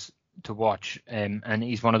was to watch. And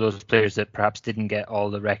he's one of those players that perhaps didn't get all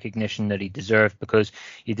the recognition that he deserved, because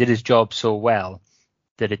he did his job so well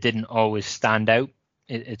that it didn't always stand out.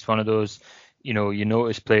 It's one of those, you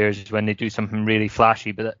notice players when they do something really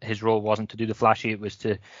flashy, but his role wasn't to do the flashy. It was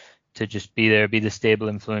to just be there, be the stable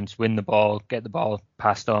influence, win the ball, get the ball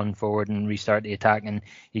passed on forward and restart the attack. And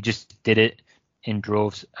he just did it in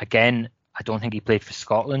droves. Again, I don't think he played for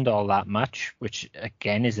Scotland all that much, which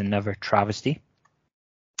again is another travesty.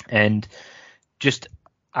 And just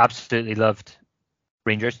absolutely loved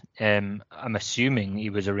Rangers. I'm assuming he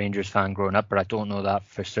was a Rangers fan growing up, but I don't know that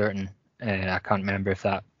for certain. I can't remember if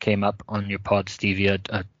that came up on your pod, Stevie.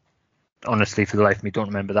 honestly, for the life of me, don't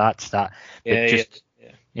remember that stat. But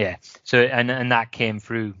yeah. So and that came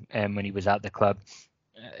through when he was at the club.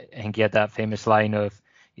 I think he had that famous line of,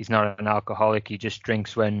 "He's not an alcoholic. He just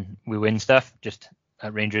drinks when we win stuff." Just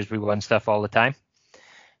at Rangers, we won stuff all the time,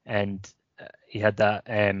 and he had that.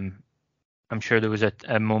 I'm sure there was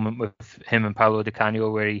a moment with him and Paolo Di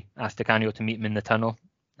Canio where he asked Di Canio to meet him in the tunnel,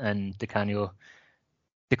 and Di Canio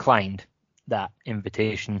declined that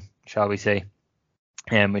invitation, shall we say.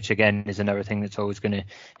 Which again is another thing that's always going to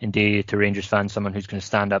endear you to Rangers fans, someone who's going to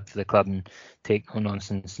stand up for the club and take no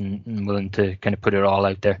nonsense and willing to kind of put it all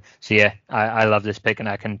out there. So yeah, I love this pick, and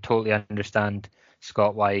I can totally understand,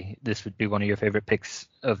 Scott, why this would be one of your favourite picks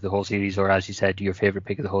of the whole series, or as you said, your favourite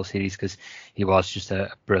pick of the whole series, because he was just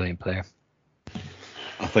a brilliant player.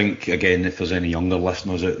 I think, again, if there's any younger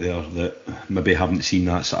listeners out there that maybe haven't seen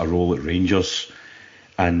that sort of role at Rangers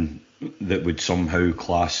and that would somehow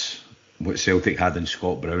class what Celtic had in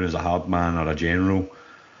Scott Brown as a hard man or a general,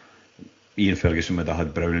 Ian Ferguson would have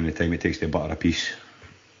had Brown in the time it takes to butter a piece.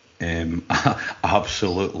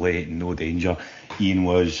 Absolutely no danger. Ian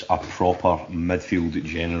was a proper midfield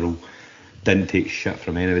general, didn't take shit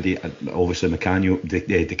from anybody. Obviously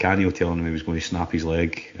Di Canio telling him he was going to snap his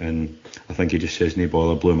leg, and I think he just says no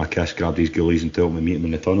bother, blew him a kiss, grabbed his goalies and told him to meet him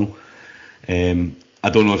in the tunnel. I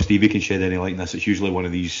don't know if Stevie can shed any light on this. It's usually one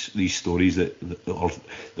of these stories that or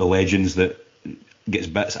the legends that gets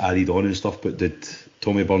bits added on and stuff. But did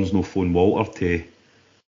Tommy Burns no phone Walter to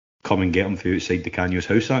come and get him from outside Di Canio's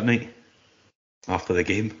house that night after the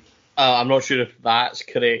game? I'm not sure if that's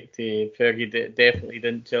correct. Fergie definitely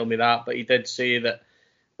didn't tell me that, but he did say that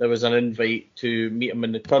there was an invite to meet him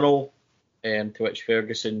in the tunnel, to which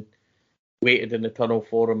Ferguson waited in the tunnel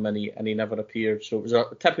for him, and he never appeared. So it was a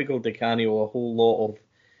typical Di Canio, a whole lot of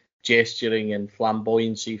gesturing and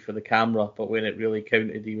flamboyancy for the camera, but when it really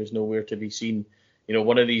counted, he was nowhere to be seen. You know,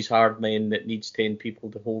 one of these hard men that needs 10 people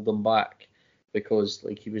to hold him back, because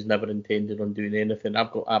like he was never intended on doing anything.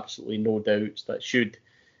 I've got absolutely no doubts that should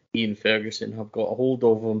Ian Ferguson have got a hold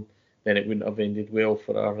of him, then it wouldn't have ended well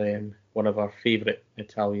for our one of our favourite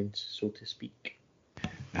Italians, so to speak.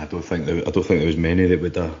 I don't think there was many that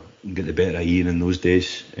would get the better of Ian in those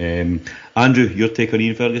days. Andrew, your take on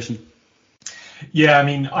Ian Ferguson? Yeah, I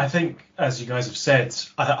mean, I think, as you guys have said,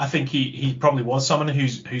 I think he probably was someone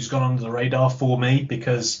who's gone under the radar for me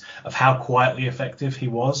because of how quietly effective he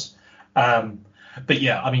was. But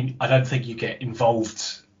yeah, I mean, I don't think you get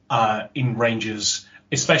involved in Rangers,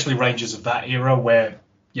 especially Rangers of that era where,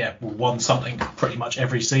 yeah, we won something pretty much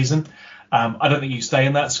every season. I don't think you stay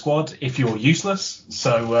in that squad if you're useless.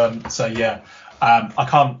 So yeah,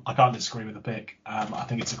 I can't disagree with the pick. I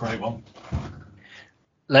think it's a great one.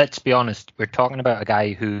 Let's be honest, we're talking about a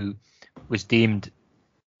guy who was deemed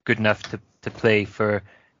good enough to play for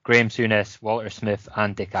Graham Souness, Walter Smith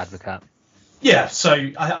and Dick Advocaat. Yeah, so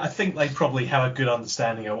I think they probably have a good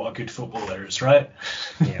understanding of what a good footballer is, right?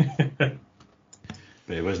 Yeah.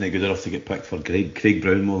 But it wasn't good enough to get picked for Craig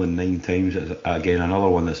Brown more than 9 times. It's, again, another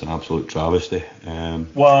one that's an absolute travesty.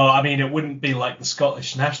 Well, I mean, it wouldn't be like the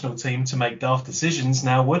Scottish national team to make daft decisions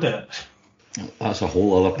now, would it? That's a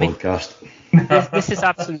whole other podcast. This is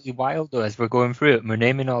absolutely wild, though, as we're going through it. We're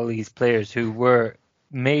naming all these players who were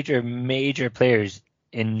major players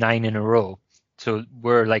in 9 in a row. So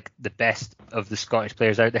we're like the best of the Scottish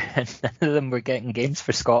players out there, and none of them were getting games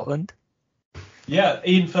for Scotland. Yeah,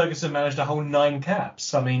 Ian Ferguson managed a whole 9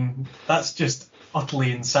 caps. I mean, that's just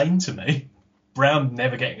utterly insane to me. Brown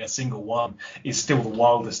never getting a single one is still the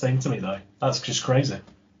wildest thing to me, though. That's just crazy.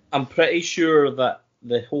 I'm pretty sure that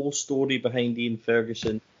the whole story behind Ian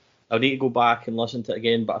Ferguson, I'll need to go back and listen to it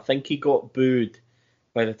again, but I think he got booed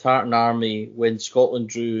by the Tartan Army when Scotland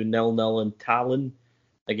drew 0-0 in Tallinn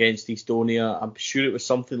against Estonia. I'm sure it was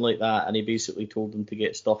something like that, and he basically told them to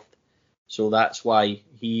get stuffed. So that's why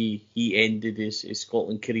he ended his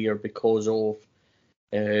Scotland career, because of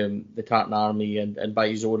the Tartan Army, and by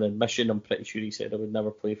his own admission, I'm pretty sure he said I would never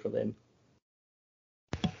play for them.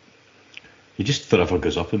 He just forever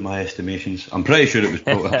goes up in my estimations. I'm pretty sure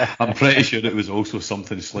it was also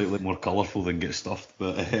something slightly more colourful than get stuffed.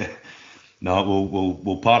 But no,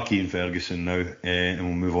 we'll park Ian Ferguson now, and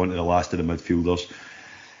we'll move on to the last of the midfielders.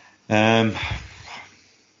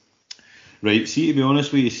 Right, see, to be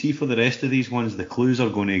honest with you, for the rest of these ones, the clues are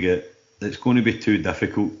going to get. It's going to be too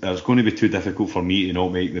difficult. It's going to be too difficult for me to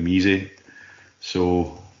not make them easy.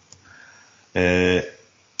 So, I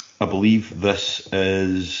believe this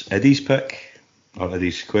is Eddie's pick, or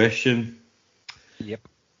Eddie's question. Yep.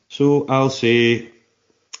 So I'll say,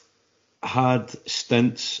 had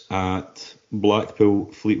stints at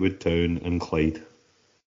Blackpool, Fleetwood Town and Clyde.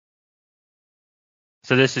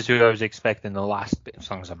 So this is who I was expecting the last bit,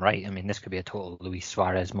 as long as I'm right. I mean, this could be a total Luis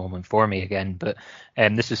Suarez moment for me again, but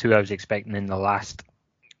this is who I was expecting in the last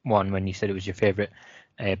one when you said it was your favourite.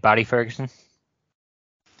 Barry Ferguson.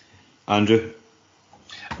 Andrew?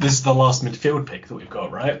 This is the last midfield pick that we've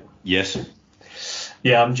got, right? Yes.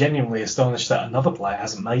 Yeah, I'm genuinely astonished that another player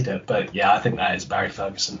hasn't made it, but yeah, I think that is Barry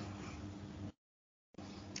Ferguson.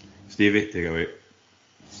 Stevie, take it away.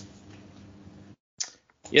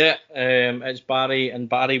 Yeah, it's Barry, and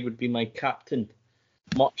Barry would be my captain,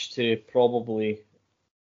 much to probably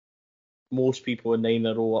most people in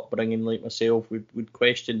 9-0 upbringing like myself would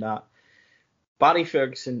question that. Barry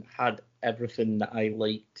Ferguson had everything that I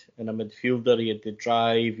liked in a midfielder. He had the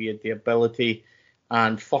drive, he had the ability,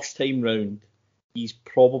 and first time round, he's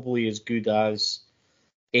probably as good as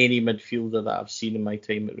any midfielder that I've seen in my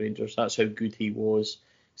time at Rangers. That's how good he was.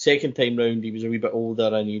 Second time round, he was a wee bit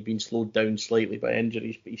older and he'd been slowed down slightly by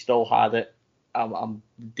injuries, but he still had it. I'm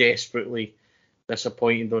desperately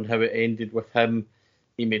disappointed on how it ended with him.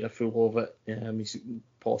 He made a fool of it. He's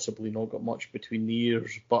possibly not got much between the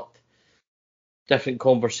ears, but different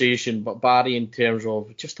conversation. But Barry, in terms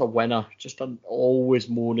of just a winner, always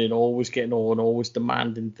moaning, always getting on, always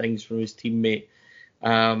demanding things from his teammate.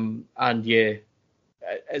 And yeah,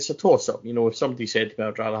 it's a toss-up. You know, if somebody said to me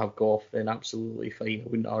I'd rather have Goff, then absolutely fine. I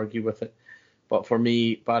wouldn't argue with it. But for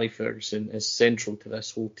me, Barry Ferguson is central to this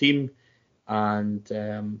whole team, and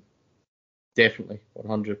definitely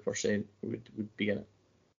 100% would be in it.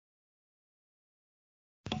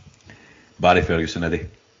 Barry Ferguson, Eddie.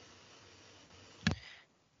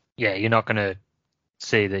 Yeah, you're not going to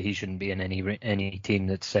say that he shouldn't be in any team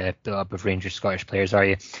that's built up of Rangers Scottish players, are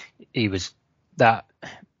you? He was that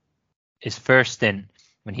his first stint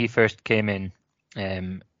when he first came in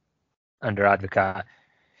under Advocat.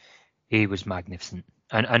 He was magnificent,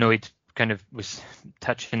 and I know he kind of was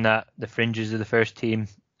touching the fringes of the first team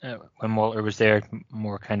when Walter was there,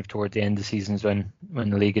 more kind of toward the end of the seasons when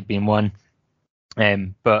the league had been won,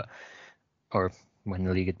 or when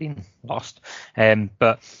the league had been lost,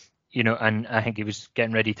 but you know, and I think he was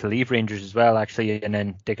getting ready to leave Rangers as well, actually, and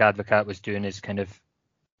then Dick Advocat was doing his kind of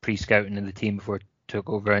pre-scouting in the team before he took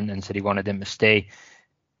over and said he wanted him to stay.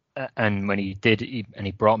 And when he did, he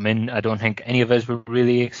brought him in, I don't think any of us were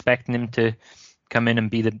really expecting him to come in and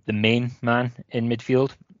be the main man in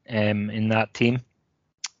midfield in that team.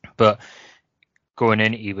 But going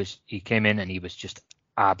in, he came in and he was just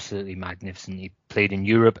absolutely magnificent. He played in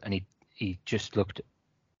Europe and he just looked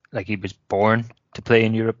like he was born to play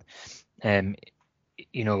in Europe.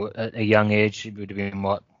 You know, at a young age, he would have been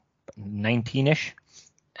 19ish,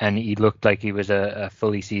 and he looked like he was a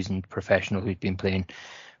fully seasoned professional who'd been playing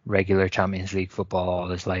regular Champions League football all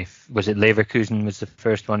his life. Was it Leverkusen was the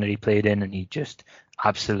first one that he played in, and he just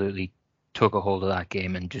absolutely took a hold of that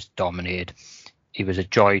game and just dominated. He was a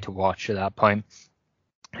joy to watch at that point.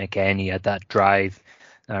 Again, he had that drive,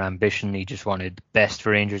 that ambition. He just wanted the best for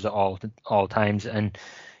Rangers at all times. And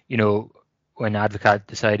you know, when Advocat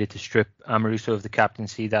decided to strip Amoruso of the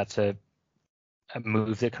captaincy, that's a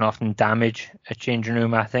move that can often damage a changing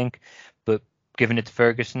room, I think. But giving it to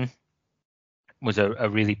Ferguson was a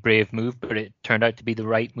really brave move, but it turned out to be the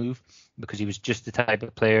right move because he was just the type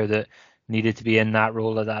of player that needed to be in that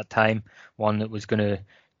role at that time, one that was going to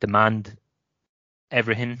demand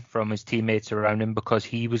everything from his teammates around him because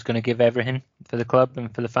he was going to give everything for the club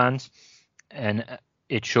and for the fans. And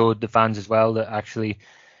it showed the fans as well that actually,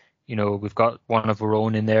 you know, we've got one of our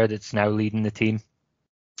own in there that's now leading the team,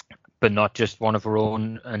 but not just one of our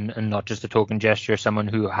own and not just a token gesture, someone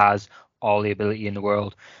who has all the ability in the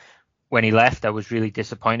world. When he left, I was really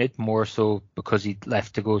disappointed, more so because he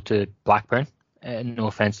left to go to Blackburn. No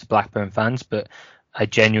offence to Blackburn fans, but I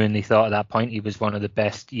genuinely thought at that point he was one of the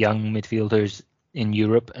best young midfielders in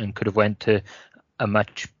Europe and could have went to a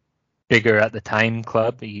much bigger at the time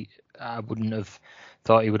club. I wouldn't have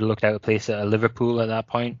thought he would have looked out of place at a Liverpool at that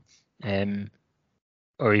point,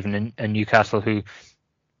 or even in Newcastle, who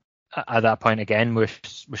at that point again were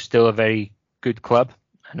still a very good club.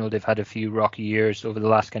 I know they've had a few rocky years over the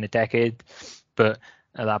last kind of decade, but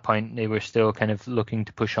at that point they were still kind of looking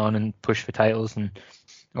to push on and push for titles,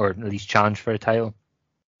 or at least challenge for a title.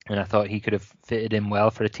 And I thought he could have fitted in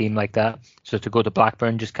well for a team like that. So to go to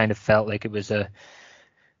Blackburn just kind of felt like it was a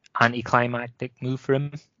anticlimactic move for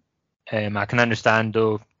him. I can understand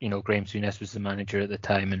though, you know, Graham Souness was the manager at the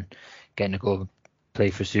time, and getting to go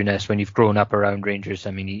play for Souness when you've grown up around Rangers.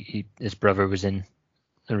 I mean, his brother was in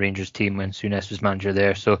the Rangers team when Souness was manager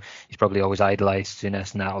there, so he's probably always idolised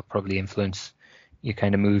Souness, and that'll probably influence your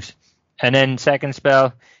kind of moves. And then second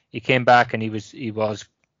spell, he came back and he was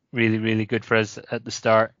really, really good for us at the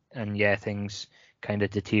start, and yeah, things kind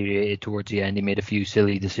of deteriorated towards the end. He made a few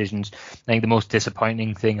silly decisions. I think the most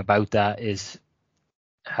disappointing thing about that is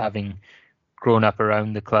having grown up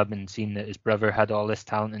around the club and seen that his brother had all this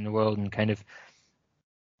talent in the world and kind of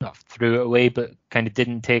not threw it away, but kind of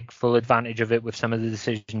didn't take full advantage of it with some of the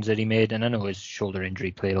decisions that he made. And I know his shoulder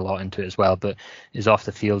injury played a lot into it as well, but his off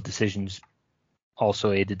the field decisions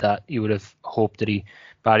also aided that. You would have hoped that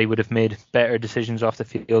Barry would have made better decisions off the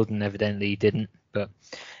field, and evidently he didn't. But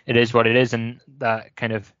it is what it is, and that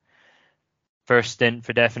kind of first stint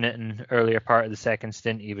for definite and earlier part of the second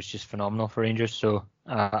stint, he was just phenomenal for Rangers. So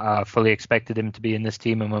I fully expected him to be in this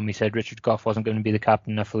team, and when we said Richard Gough wasn't going to be the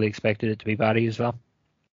captain, I fully expected it to be Barry as well.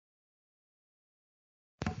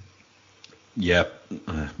 Yeah,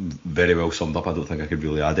 very well summed up. I don't think I could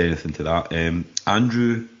really add anything to that.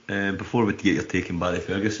 Andrew, before we get your take on Barry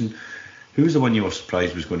Ferguson, who was the one you were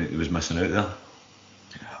surprised was missing out there?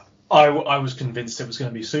 I was convinced it was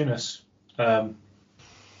going to be Souness.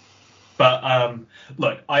 But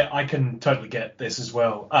look, I can totally get this as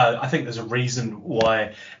well. I think there's a reason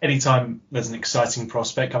why anytime there's an exciting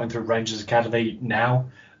prospect coming through Rangers Academy now,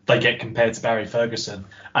 they get compared to Barry Ferguson.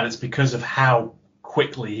 And it's because of how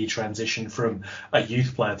quickly he transitioned from a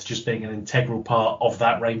youth player to just being an integral part of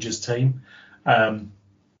that Rangers team.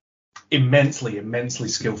 Immensely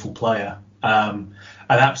skillful player. An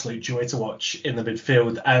absolute joy to watch in the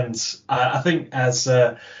midfield. And I think,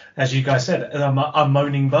 as you guys said, a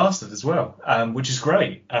moaning bastard as well, which is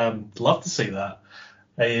great. Love to see that.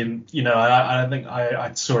 I don't think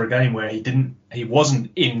I saw a game where he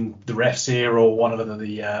wasn't in the ref's ear or one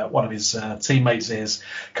of his teammates' ears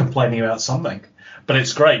complaining about something. But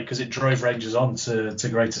it's great because it drove Rangers on to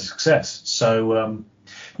greater success. So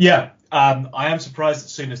I am surprised that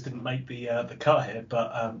Souness didn't make the cut here,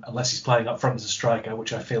 but unless he's playing up front as a striker,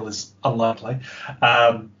 which I feel is unlikely.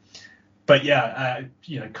 But yeah,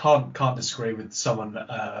 can't disagree with someone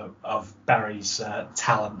of Barry's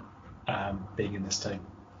talent being in this team.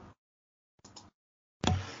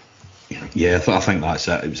 Yeah, I think that's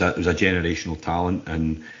it. It was a generational talent,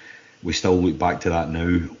 and we still look back to that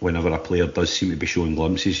now. Whenever a player does seem to be showing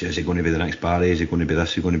glimpses, is he going to be the next Barry? Is he going to be this?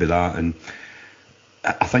 Is he going to be that? And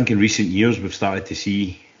I think in recent years we've started to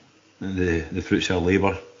see the fruits of our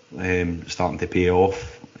labour starting to pay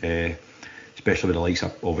off, especially with the likes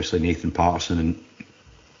of obviously Nathan Patterson and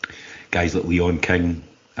guys like Leon King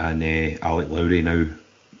and Alec Lowry now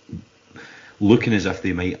looking as if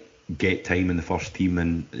they might get time in the first team.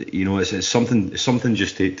 And it's something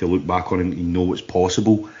just to look back on and know what's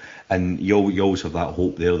possible. And you always have that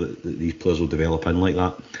hope there that these players will develop in like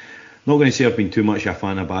that. Not going to say I've been too much of a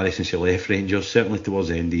fan of Barry since he left Rangers. Certainly towards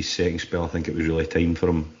the end of his second spell, I think it was really time for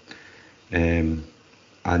him.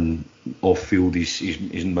 And off field, he's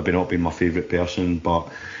maybe not been my favourite person, but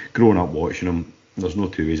growing up watching him, there's no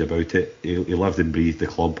two ways about it. He lived and breathed the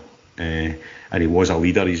club, and he was a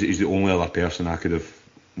leader. He's the only other person I could have.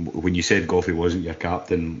 When you said Gough wasn't your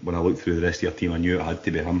captain, when I looked through the rest of your team, I knew it had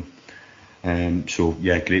to be him. So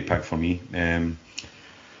yeah, great pick for me.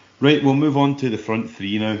 Right, we'll move on to the front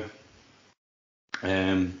three now.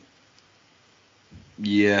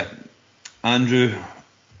 Andrew,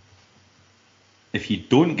 if you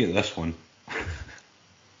don't get this one,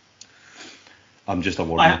 I'm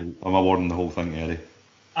awarding the whole thing, Eddie.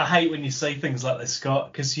 I hate when you say things like this,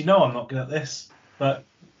 Scott, because I'm not good at this. But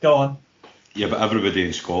go on. Yeah, but everybody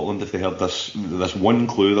in Scotland, if they heard this one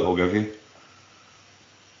clue that I'll give you,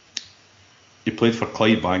 he played for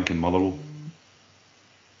Clydebank and Motherwell.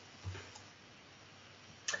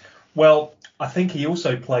 Well, I think he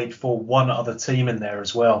also played for one other team in there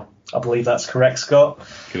as well. I believe that's correct, Scott.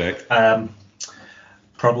 Correct.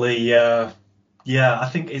 Probably, I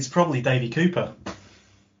think it's probably Davy Cooper.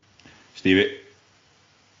 Stevie.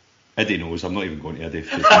 Eddie knows. I'm not even going to Eddie.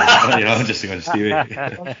 I'm just going to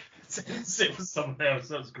Stevie. Sit for someone else.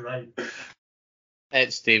 That was great.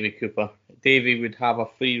 It's Davy Cooper. Davy would have a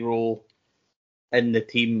free role in the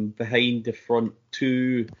team behind the front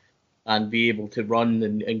two and be able to run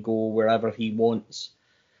and go wherever he wants.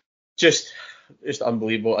 Just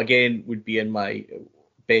unbelievable. Again, would be in my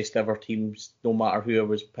best ever teams, no matter who I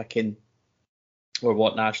was picking or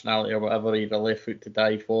what nationality or whatever. He had a left foot to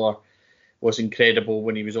die for. Was incredible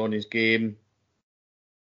when he was on his game.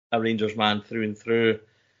 A Rangers man through and through.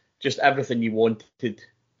 Just everything you wanted.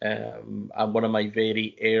 And one of my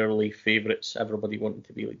very early favourites. Everybody wanted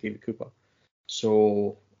to be like David Cooper.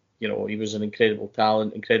 So, he was an incredible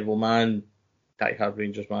talent, incredible man, die-hard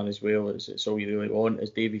Rangers man as well. It's all you really want.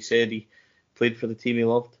 As Davey said, he played for the team he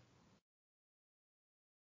loved.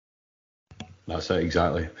 That's it,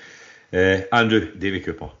 exactly. Andrew, Davy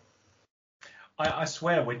Cooper. I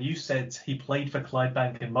swear, when you said he played for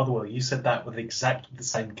Clydebank and Motherwell, you said that with exactly the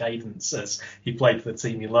same cadence as he played for the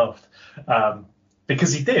team you loved.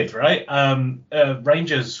 Because he did, right?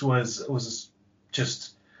 Rangers was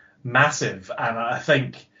just massive, and I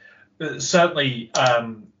think certainly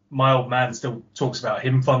my old man still talks about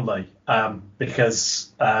him fondly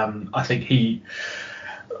because I think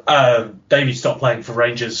Davey stopped playing for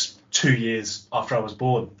Rangers 2 years after I was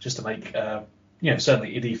born, just to make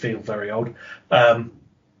certainly Iddy feel very old.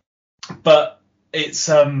 But it's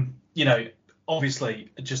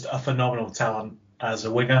obviously just a phenomenal talent as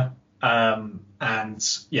a winger. And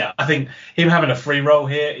yeah, I think him having a free role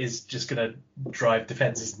here is just going to drive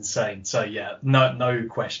defenses insane. So yeah, no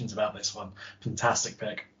questions about this one. Fantastic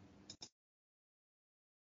pick.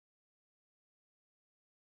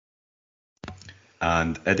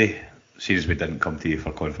 And Eddie, seeing as we didn't come to you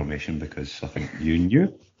for confirmation because I think you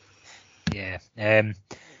knew. Yeah. I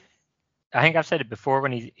think I've said it before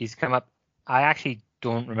when he's come up. I actually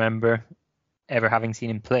don't remember ever having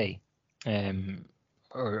seen him play,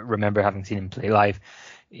 or remember having seen him play live.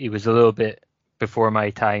 He was a little bit before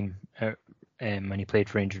my time when he played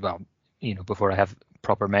for Rangers. Well, before I have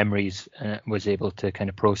proper memories, was able to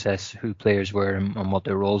kind of process who players were and what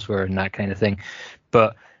their roles were and that kind of thing.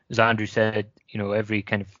 But as Andrew said, every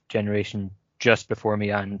kind of generation just before me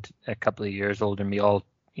and a couple of years older than me all,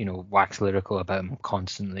 wax lyrical about him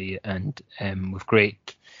constantly and with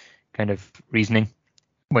great kind of reasoning.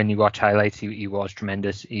 When you watch highlights, he was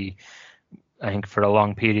tremendous. I think for a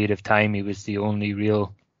long period of time, he was the only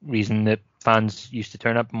real reason that fans used to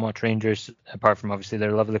turn up and watch Rangers, apart from obviously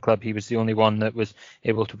their love of the club. He was the only one that was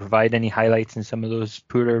able to provide any highlights in some of those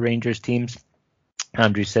poorer Rangers teams.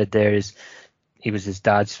 Andrew said he was his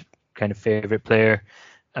dad's kind of favourite player.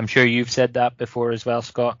 I'm sure you've said that before as well,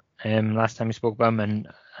 Scott, last time we spoke about him, and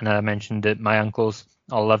I mentioned that my uncles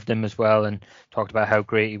all loved him as well and talked about how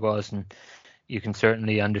great he was, and you can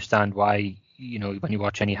certainly understand why, when you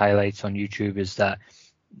watch any highlights on YouTube, is that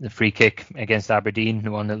the free kick against Aberdeen,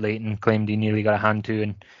 the one that Leighton claimed he nearly got a hand to,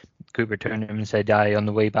 and Cooper turned him and said, "Die" on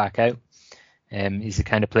the way back out. He's the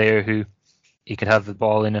kind of player who he could have the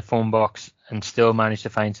ball in a phone box and still manage to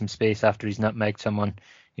find some space after he's nutmegged someone.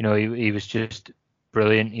 He was just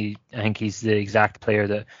brilliant. I think he's the exact player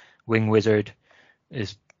that Wing Wizard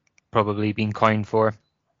is probably being coined for.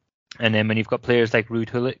 And then when you've got players like Ruud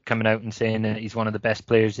Gullit coming out and saying that he's one of the best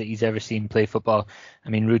players that he's ever seen play football. I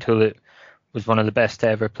mean, Ruud Gullit was one of the best to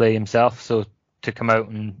ever play himself. So to come out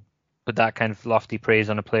and put that kind of lofty praise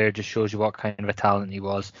on a player just shows you what kind of a talent he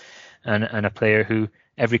was. And a player who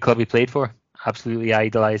every club he played for absolutely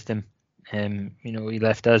idolised him. He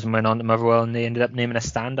left us and went on to Motherwell, and they ended up naming a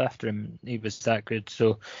stand after him. He was that good.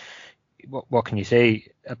 So what can you say?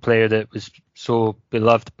 A player that was so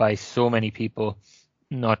beloved by so many people,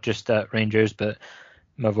 not just at Rangers, but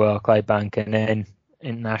Motherwell, Clydebank, and then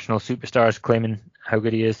international superstars claiming how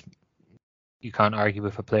good he is. You can't argue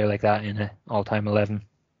with a player like that in an all-time 11.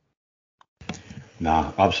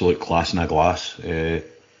 Nah, absolute class in a glass.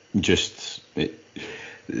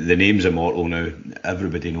 The name's immortal now.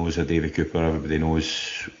 Everybody knows of Davy Cooper. Everybody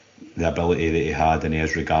knows the ability that he had, and he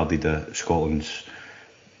is regarded as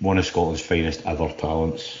one of Scotland's finest ever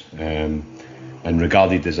talents, and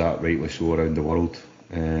regarded as that rightly so around the world.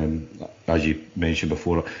 As you mentioned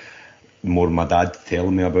before, more my dad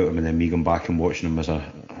telling me about him and then me going back and watching him as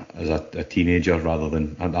a teenager rather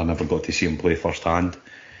than I never got to see him play first hand.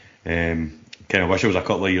 Kind of wish I was a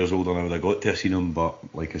couple of years older and I would have got to have seen him, but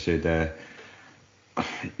like I said,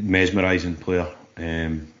 mesmerising player,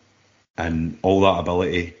 and all that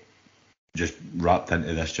ability just wrapped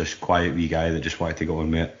into this just quiet wee guy that just wanted to go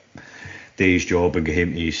and do his job and get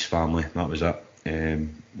home to his family. That was it.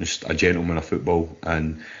 Just a gentleman of football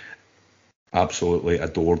and absolutely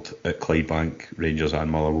adored at Clydebank, Rangers and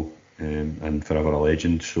Motherwell, and forever a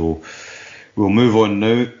legend. So we'll move on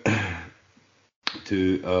now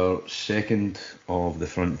to our second of the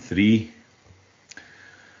front three.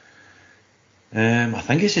 I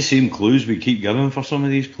think it's the same clues we keep giving for some of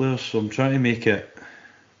these players, so I'm trying to make it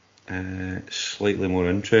slightly more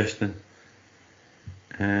interesting.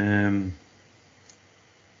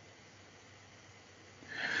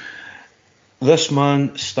 This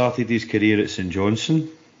man started his career at St Johnstone,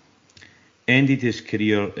 ended his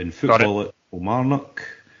career in football at Kilmarnock,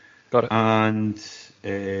 and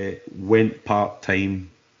went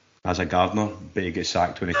part-time as a gardener, but he got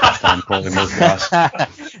sacked when he touched on Collymore grass.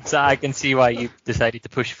 So I can see why you decided to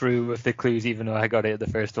push through with the clues, even though I got it at the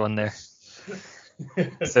first one there.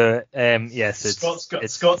 So yes, Scott's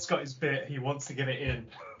got his bit. He wants to get it in.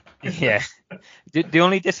 Yeah. The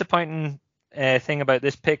only disappointing thing about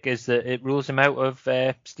this pick is that it rules him out of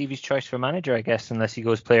Stevie's choice for manager, I guess, unless he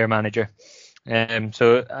goes player manager.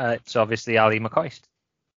 So it's obviously Ali McCoist.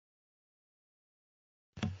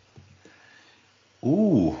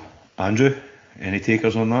 Ooh, Andrew, any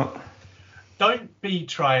takers on that? Don't be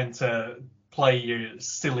trying to play your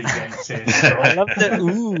silly games here. I love the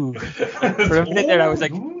ooh. For a minute there, I was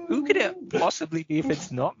like, who could it possibly be if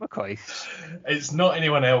it's not McCoist? It's not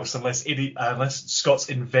anyone else unless Scott's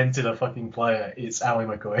invented a fucking player. It's Ali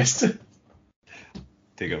McCoist.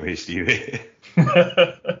 Take it away, Stevie.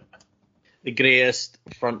 The greatest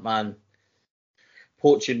frontman,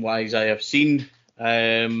 poaching-wise, I have seen.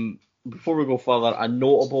 Before we go further, a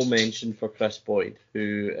notable mention for Chris Boyd,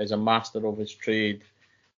 who is a master of his trade,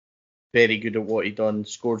 very good at what he done,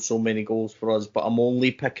 scored so many goals for us, but I'm only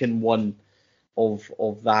picking one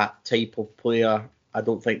of that type of player. I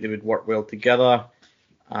don't think they would work well together.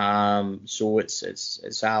 So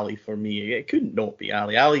it's Ali for me. It couldn't not be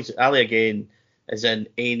Ali. Ali again is in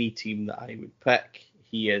any team that I would pick.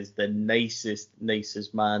 He is the nicest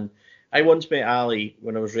man. I once met Ali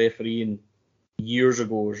when I was refereeing years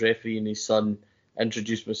ago. I was refereeing his son,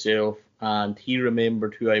 introduced myself, and he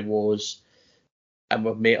remembered who I was. And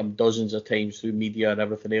we've met him dozens of times through media and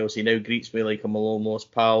everything else. He now greets me like I'm a long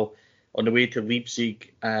lost pal. On the way to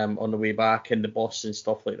Leipzig, on the way back in the bus and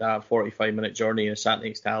stuff like that, 45-minute journey, and I sat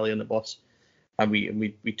next to Ali on the bus, and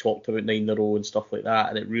we talked about 9 in a row and stuff like that,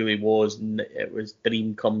 and it really was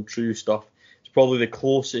dream come true stuff. It's probably the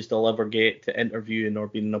closest I'll ever get to interviewing or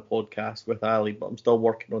being in a podcast with Ali, but I'm still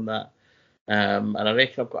working on that. And I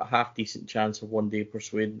reckon I've got a half decent chance of one day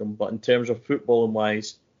persuading them. But in terms of footballing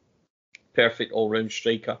wise, perfect all-round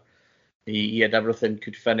striker. He had everything,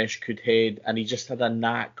 could finish, could head, and he just had a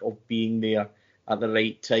knack of being there at the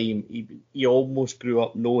right time. He almost grew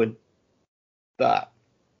up knowing that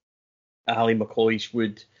Ali McCoist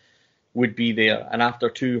would be there. And after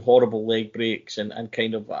 2 horrible leg breaks and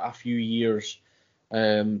kind of a few years,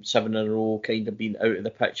 7 in a row, kind of being out of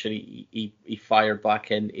the picture, he fired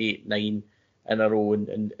back in 8, 9 in a row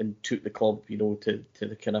and took the club, to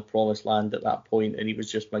the kind of promised land at that point. And he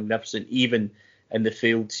was just magnificent. Even in the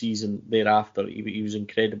failed season thereafter, he was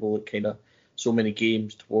incredible at kind of so many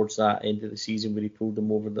games towards that end of the season where he pulled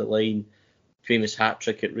them over the line. Famous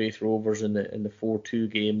hat-trick at Wraith Rovers in the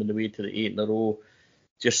 4-2 game and the way to the 8 in a row.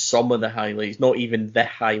 Just some of the highlights, not even the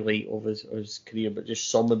highlight of his career, but just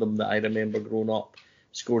some of them that I remember growing up.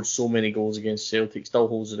 Scored so many goals against Celtic, still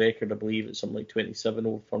holds the record, I believe, at something like 27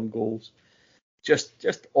 Old Firm goals.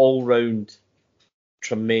 Just all round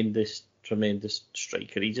tremendous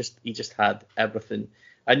striker. He just had everything.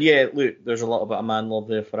 And yeah, look, there's a little bit of man love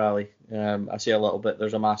there for Ali. I say a little bit.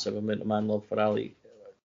 There's a massive amount of man love for Ali.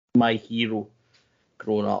 My hero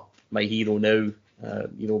growing up, my hero now.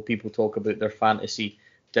 People talk about their fantasy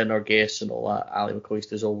dinner guests and all that. Ali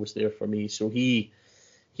McCoist is always there for me. So he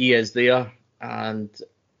is there, and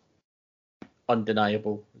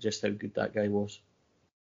undeniable just how good that guy was.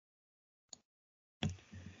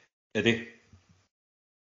 Eddie?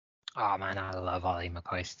 Oh man, I love Ali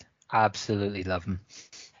McCoist. Absolutely love him.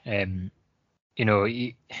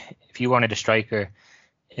 If you wanted a striker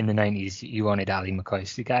in the 90s, you wanted Ali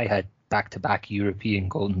McCoist. The guy had back-to-back European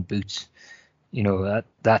golden boots.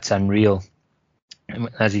 That's unreal.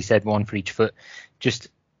 As he said, 1 for each foot. Just,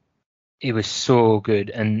 he was so good.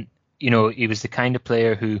 And, he was the kind of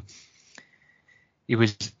player who, he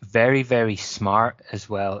was very, very smart as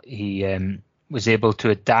well. He was able to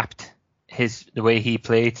adapt the way he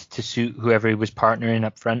played to suit whoever he was partnering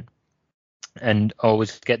up front, and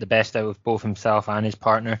always get the best out of both himself and his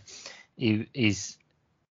partner. He's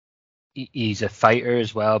a fighter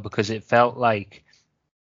as well, because it felt like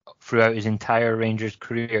throughout his entire Rangers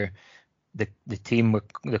career, the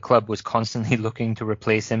club was constantly looking to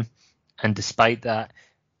replace him, and despite that,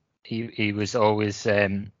 he was always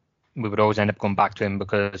we would always end up going back to him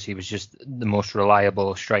because he was just the most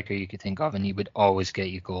reliable striker you could think of, and he would always get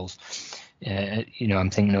you goals. I'm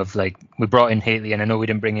thinking of, like, we brought in Haitley, and I know we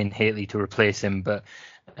didn't bring in Haitley to replace him, but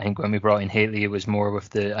I think when we brought in Haitley, it was more with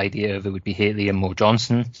the idea of it would be Haitley and Mo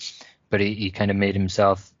Johnson, but he kind of made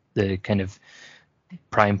himself the kind of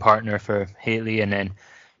prime partner for Haitley, and then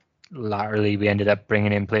latterly we ended up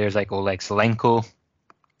bringing in players like Oleg Salenko,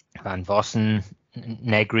 Van Vossen,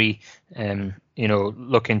 Negri,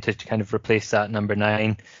 looking to kind of replace that number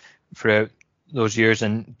 9 throughout those years.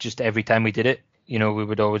 And just every time we did it, we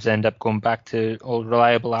would always end up going back to old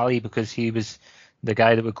reliable Ali, because he was the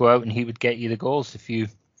guy that would go out and he would get you the goals. If he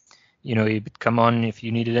would come on, if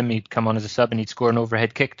you needed him, he'd come on as a sub and he'd score an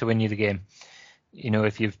overhead kick to win you the game.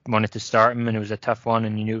 If you wanted to start him and it was a tough one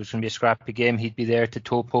and you knew it was going to be a scrappy game, he'd be there to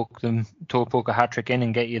toe poke a hat-trick in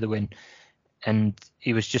and get you the win. and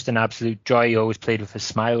he was just an absolute joy. He always played with a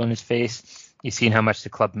smile on his face. You've seen how much the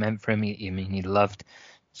club meant for him. He loved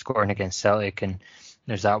scoring against Celtic, and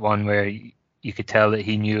there's that one where you could tell that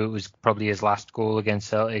he knew it was probably his last goal against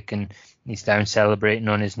Celtic, and he's down celebrating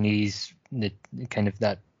on his knees, the kind of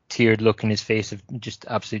that teared look in his face of just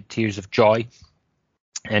absolute tears of joy.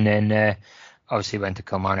 And then obviously went to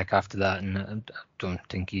Kilmarnock after that, and I don't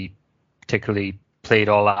think he particularly played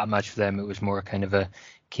all that much for them. It was more kind of a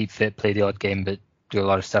keep fit, play the odd game, but do a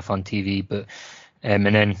lot of stuff on TV. But and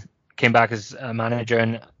then came back as a manager,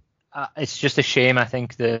 and it's just a shame, I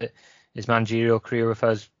think, that his managerial career with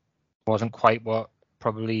us wasn't quite what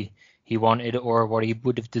probably he wanted or what he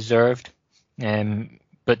would have deserved,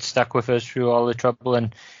 but stuck with us through all the trouble.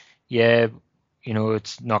 And yeah,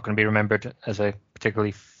 it's not going to be remembered as a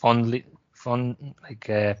particularly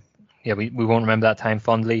we won't remember that time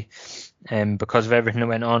fondly, because of everything that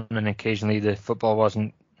went on, and occasionally the football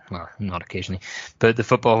wasn't, well, not occasionally, but the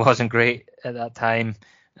football wasn't great at that time,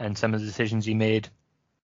 and some of the decisions he made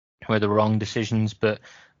were the wrong decisions. But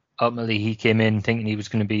ultimately he came in thinking he was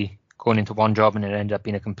going to be going into one job, and it ended up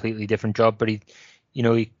being a completely different job. But he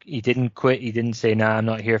didn't quit. He didn't say, nah, I'm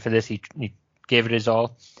not here for this. He gave it his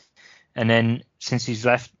all. And then since he's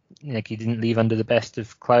left, he didn't leave under the best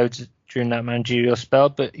of clouds during that managerial spell.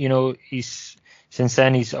 But since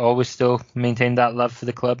then he's always still maintained that love for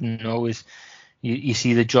the club, and always you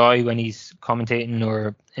see the joy when he's commentating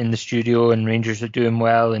or in the studio and Rangers are doing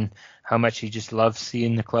well, and how much he just loves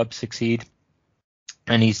seeing the club succeed.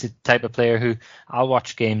 And he's the type of player who I'll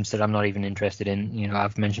watch games that I'm not even interested in.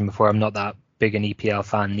 I've mentioned before, I'm not that big an EPL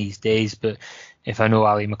fan these days, but if I know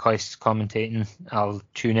Ali McCoist's commentating, I'll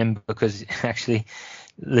tune in, because actually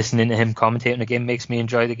listening to him commentating a game makes me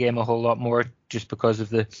enjoy the game a whole lot more, just because of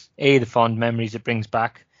the fond memories it brings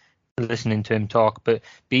back listening to him talk, but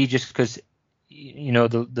B, just because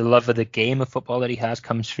the love of the game of football that he has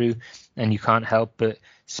comes through, and you can't help but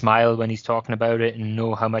smile when he's talking about it and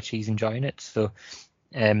know how much he's enjoying it. So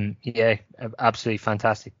absolutely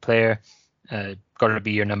fantastic player. Got to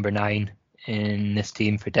be your number 9 in this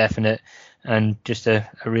team for definite, and just a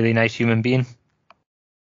really nice human being.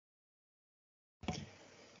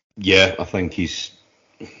 Yeah, I think he's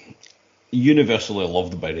universally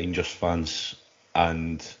loved by Rangers fans,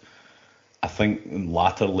 and I think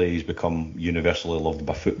latterly he's become universally loved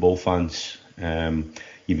by football fans.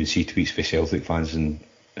 Even see tweets for Celtic fans, and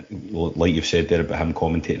like you've said there about him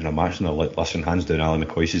commentating a match, and they're like, listen, hands down, Alan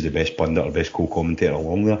McCoist is the best pundit or best co-commentator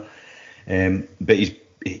along there. But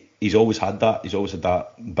he's always had that. He's always had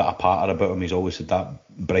that bit of patter about him. He's always had that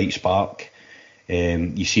bright spark.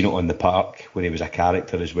 You've seen it on the park when he was a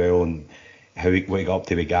character as well, and how he got up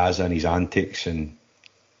to with Gaza and his antics and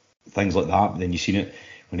things like that. Then you've seen it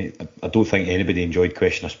when I don't think anybody enjoyed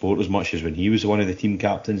Question of Sport as much as when he was one of the team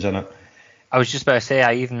captains in it. I was just about to say,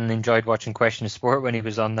 I even enjoyed watching Question of Sport when he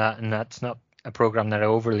was on that, and that's not a programme that I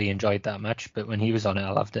overly enjoyed that much, but when he was on it,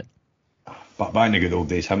 I loved it. But back in the good old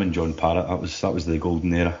days, him and John Parrott, that was the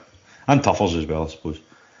golden era, and Tuffers as well, I suppose.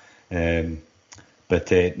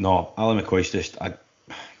 No, Alan McCoist, just I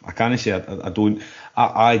can't say I don't.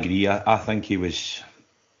 I agree. I think he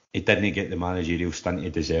didn't get the managerial stint he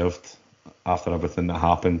deserved after everything that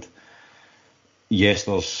happened. Yes,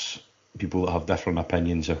 there's people that have different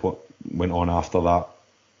opinions of what went on after that,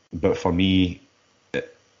 but for me,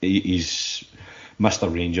 he's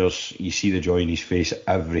Mr. Rangers. You see the joy in his face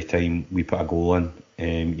every time we put a goal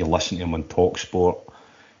in. You listen to him on Talk Sport.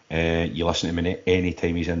 You listen to him any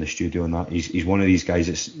time he's in the studio and that. He's one of these guys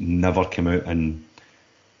that's never come out and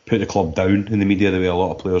put the club down in the media the way a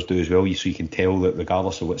lot of players do as well. So you can tell that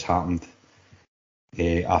regardless of what's happened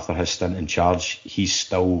after his stint in charge,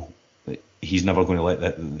 he's never going to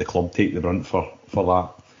let the club take the brunt for that.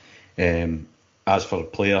 As for a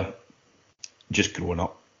player, just growing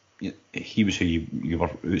up, he was who you were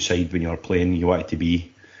outside when you were playing. You wanted to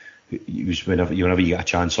be. He was whenever you get a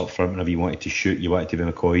chance up front, whenever you wanted to shoot, you wanted to be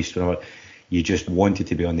McCoist. Whenever you just wanted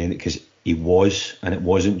to be on the end, because he was, and it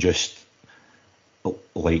wasn't just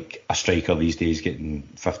like a striker these days getting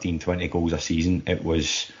 15, 20 goals a season. It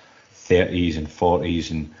was 30s and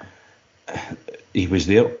 40s, and he was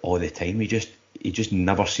there all the time. He just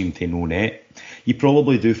never seemed to know net. You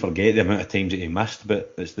probably do forget the amount of times that he missed,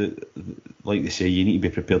 but it's like they say, you need to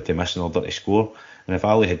be prepared to miss in order to score. And if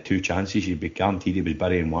Ali had 2 chances, you'd be guaranteed he was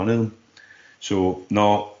burying one of them. So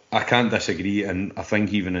no, I can't disagree, and I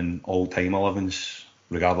think even in all-time 11's,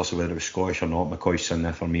 regardless of whether it was Scottish or not, McCoist's in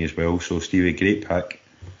there for me as well. So Stevie, great pick.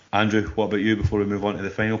 Andrew, what about you before we move on to the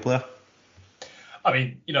final player? I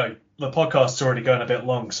mean, the podcast's already going a bit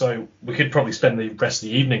long, so we could probably spend the rest of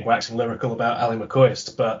the evening waxing lyrical about Ali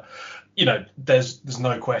McCoist, but there's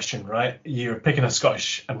no question, right? You're picking a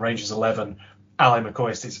Scottish and Rangers 11. Ali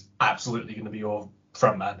McCoist is absolutely going to be your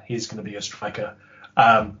front man. He's going to be a striker.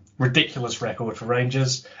 Ridiculous record for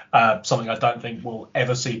Rangers. Something I don't think we'll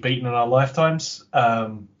ever see beaten in our lifetimes.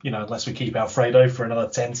 Unless we keep Alfredo for another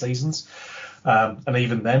 10 seasons, and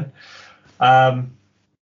even then.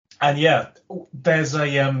 And yeah, there was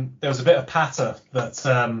a bit of patter that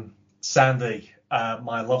Sandy,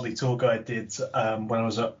 my lovely tour guide, did when I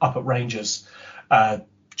was up at Rangers,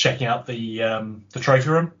 checking out the trophy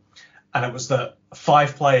room, and it was that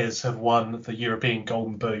 5 players have won the European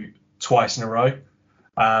Golden Boot twice in a row.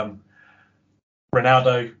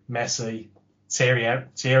 Ronaldo, Messi, Thierry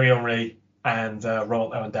Henry, and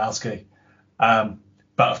Robert Lewandowski.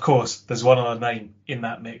 But of course, there's one other name in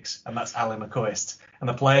that mix, and that's Ali McCoist. And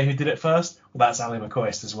the player who did it first, well, that's Ali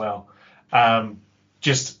McCoist as well.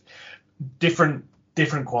 Just different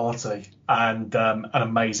quality, and an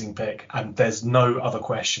amazing pick. And there's no other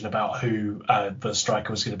question about who the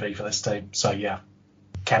striker was going to be for this team. So yeah,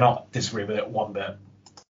 cannot disagree with it one bit.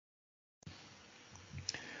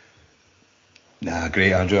 Nah,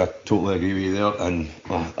 great, Andrew. I totally agree with you there, and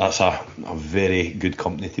that's a very good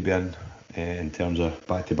company to be in terms of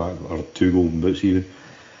back-to-back or 2 golden boots even.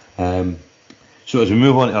 So as we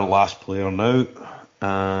move on to our last player now,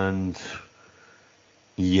 and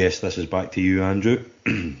yes, this is back to you, Andrew.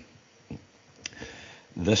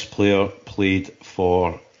 This player played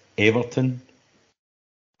for Everton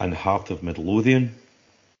and Heart of Midlothian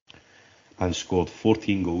and scored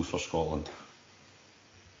 14 goals for Scotland.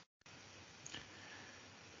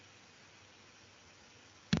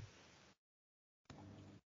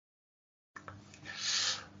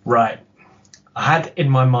 Right. I had in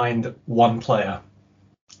my mind one player,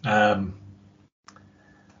 but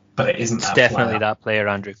it isn't that player. It's definitely that player,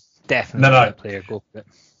 Andrew. Definitely that player. Go for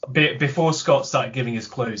it. Before Scott started giving his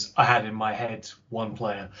clues, I had in my head one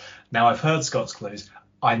player. Now I've heard Scott's clues.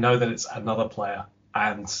 I know that it's another player,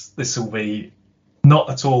 and this will be not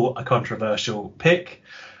at all a controversial pick.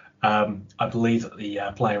 I believe that the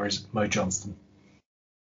player is Mo Johnston.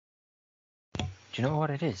 Do you know what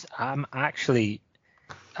it is?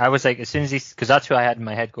 I was like, as soon as because that's who I had in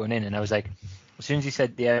my head going in, and I was like, as soon as he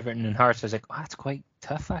said the Everton and Hearts, I was like, oh, that's quite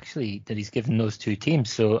tough actually that he's given those 2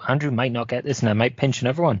 teams. So Andrew might not get this, and I might pinch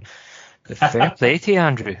another one. But fair play to you,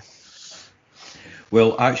 Andrew.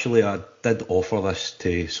 Well, actually, I did offer this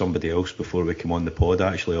to somebody else before we came on the pod.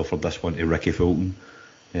 I actually offered this one to Ricky Fulton.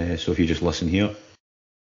 So if you just listen here.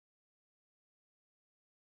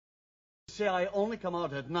 Say I only come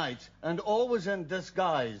out at night and always in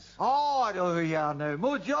disguise. Oh, I know who you are now.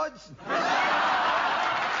 Mo Johnson.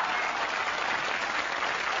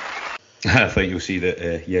 I think you'll see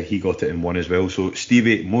that, he got it in one as well. So,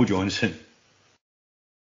 Stevie, Mo Johnson.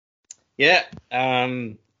 Yeah,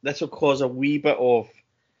 this will cause a wee bit of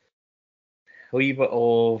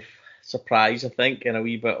surprise, I think, and a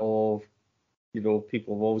wee bit of,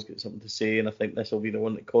 people have always got something to say, and I think this will be the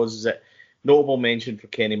one that causes it. Notable mention for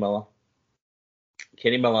Kenny Miller.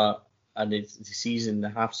 Kenny Miller and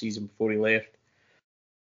the half season before he left,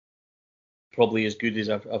 probably as good as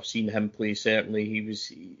I've seen him play. Certainly,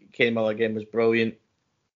 Kenny Miller again was brilliant.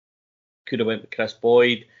 Could have went with Chris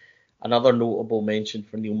Boyd. Another notable mention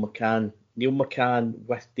for Neil McCann. Neil McCann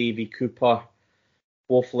with Davy Cooper,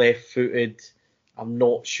 both left-footed. I'm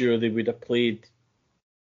not sure they would have played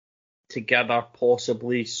together,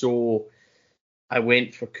 possibly. So I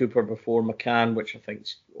went for Cooper before McCann, which I think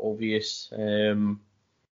is obvious.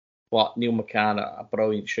 But Neil McCann, a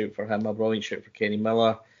brilliant shout for him, a brilliant shout for Kenny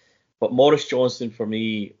Miller. But Maurice Johnston, for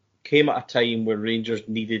me, came at a time where Rangers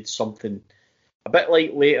needed something. A bit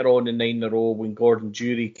like later on in 9 in a row when Gordon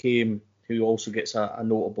Durie came, who also gets a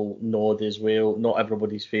notable nod as well. Not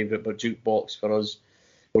everybody's favourite, but Jukebox for us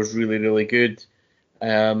was really, really good.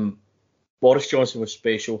 Maurice Johnston was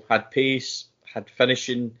special, had pace, had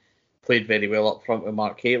finishing, played very well up front with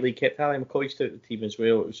Mark Hateley, kept Ali McCoist out of the team as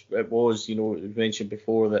well. It was it was mentioned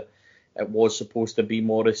before that it was supposed to be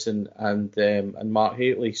Morris and Mark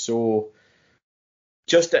Hateley. So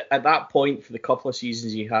just at that point, for the couple of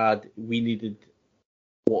seasons he had, we needed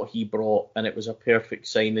what he brought, and it was a perfect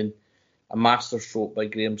signing, a masterstroke by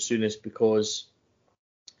Graham Souness, because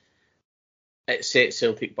it set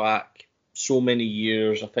Celtic back so many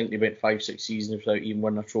years. I think they went 5-6 seasons without even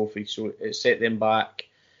winning a trophy, so it set them back,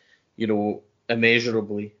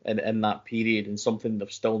 immeasurably in that period, and something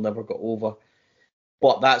they've still never got over.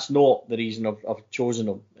 But that's not the reason I've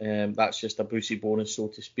chosen him. That's just a Brucey bonus, so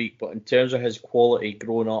to speak. But in terms of his quality,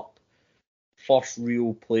 growing up, first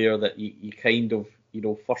real player that you kind of,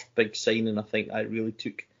 first big signing, I think that really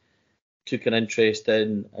took took an interest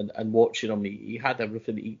in and watching him. He had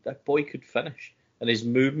everything. That boy could finish, and his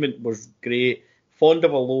movement was great. Fond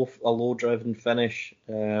of a low driven finish,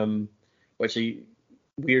 which he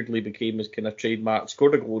weirdly became his kind of trademark.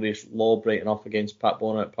 Scored a glorious lob right enough against Pat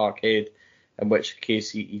Bonner at Parkhead, in which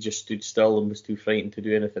case he just stood still and was too frightened to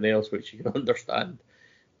do anything else, which you can understand.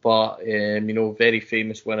 But very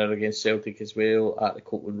famous winner against Celtic as well at the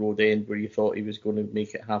Copeland Road end, where you thought he was going to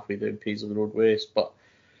make it halfway down Paisley Road West. But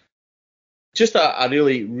just a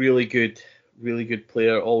really, really good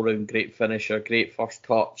player, all round great finisher, great first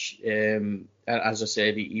touch. And as I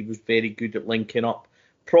said, he was very good at linking up.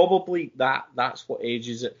 Probably that's what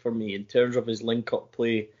edges it for me in terms of his link up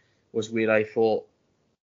play. Was where I thought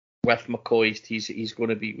with McCoist he's going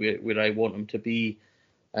to be where I want him to be,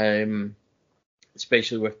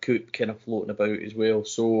 especially with Coop kind of floating about as well.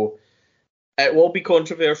 So it will be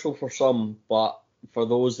controversial for some, but for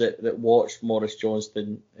those that watched Maurice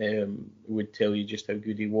Johnston, would tell you just how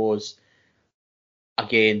good he was.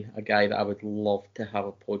 Again, a guy that I would love to have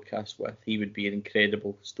a podcast with. He would be an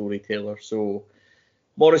incredible storyteller. So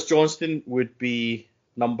Maurice Johnston would be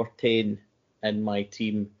number 10 in my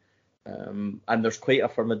team. And there's quite a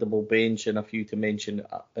formidable bench and a few to mention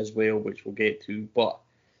as well, which we'll get to. But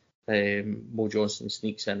Mo Johnston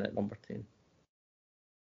sneaks in at number 10.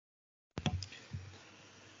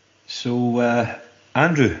 So,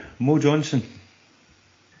 Andrew, Mo Johnston.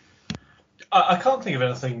 I can't think of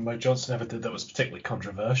anything Mo Johnston ever did that was particularly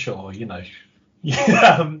controversial, No,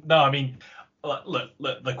 I mean, look,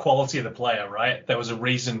 the quality of the player, right? There was a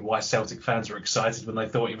reason why Celtic fans were excited when they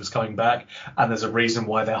thought he was coming back, and there's a reason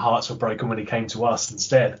why their hearts were broken when he came to us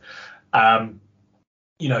instead.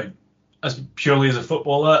 As purely as a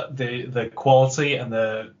footballer, the quality and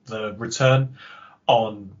the return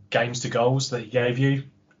on games to goals that he gave you,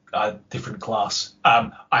 different class.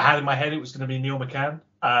 I had in my head it was going to be Neil McCann.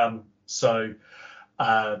 So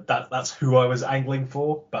that's who I was angling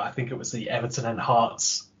for, but I think it was the Everton and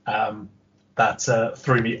Hearts that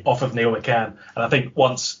threw me off of Neil McCann. And I think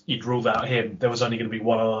once you'd ruled out him, there was only going to be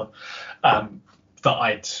one other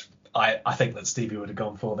that I think that Stevie would have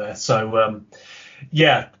gone for there. So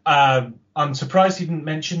I'm surprised he didn't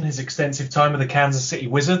mention his extensive time with the Kansas City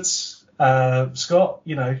Wizards. Scott,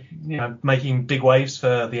 making big waves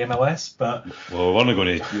for the MLS, but we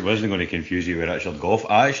wasn't going to confuse you with Richard Goff.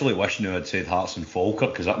 I actually wish you had said Hearts and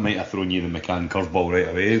Falkirk, because that might have thrown you the McCann curveball right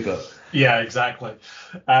away. But yeah, exactly.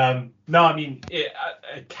 No, I mean,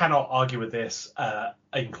 I cannot argue with this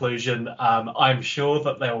inclusion. I'm sure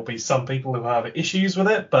that there will be some people who have issues with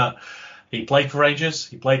it, but he played for Rangers,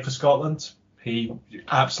 he played for Scotland. He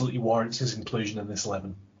absolutely warrants his inclusion in this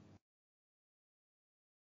 11.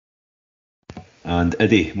 And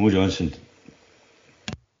Eddie, Mo Johnston.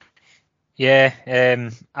 Yeah,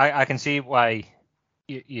 I can see why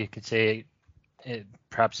you could say it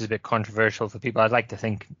perhaps is a bit controversial for people. I'd like to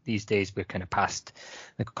think these days we're kind of past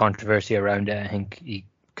the controversy around it. I think he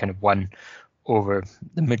kind of won over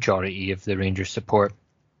the majority of the Rangers support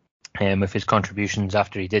with his contributions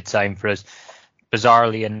after he did sign for us.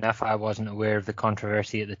 Bizarrely enough, I wasn't aware of the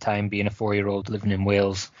controversy at the time, being a 4-year-old living in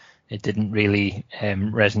Wales. It didn't really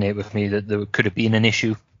resonate with me that there could have been an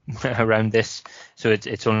issue around this. So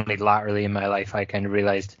it's only laterally in my life I kind of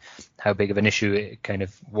realised how big of an issue it kind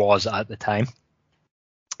of was at the time.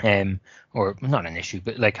 Or not an issue,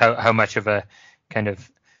 but like how much of a kind of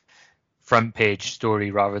front page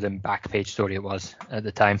story rather than back page story it was at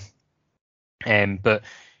the time. But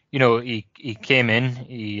he came in,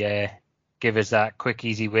 he gave us that quick,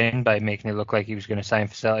 easy win by making it look like he was going to sign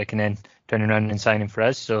for Celtic and then turning around and signing for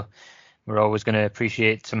us. So we're always going to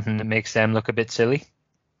appreciate something that makes them look a bit silly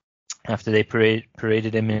after they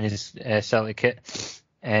paraded him in his Celtic kit.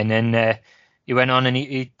 And then he went on and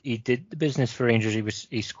he did the business for Rangers.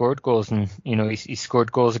 He scored goals, and he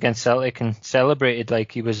scored goals against Celtic and celebrated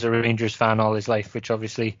like he was a Rangers fan all his life, which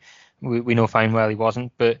obviously we know fine well he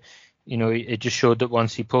wasn't. But it just showed that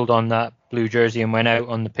once he pulled on that blue jersey and went out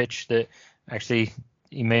on the pitch, that actually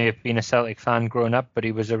he may have been a Celtic fan growing up, but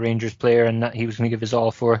he was a Rangers player and that he was going to give his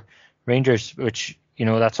all for Rangers, which,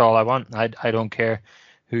 that's all I want. I don't care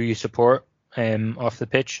who you support off the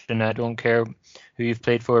pitch, and I don't care who you've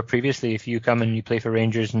played for previously. If you come and you play for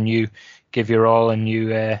Rangers and you give your all and you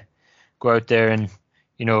go out there and,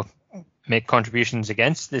 make contributions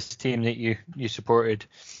against this team that you supported,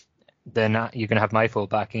 then you're going to have my full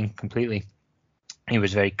backing completely. He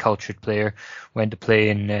was a very cultured player, went to play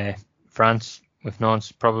in France with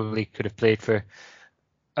Nantes, probably could have played for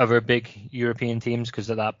other big European teams, because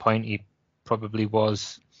at that point he probably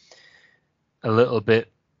was a little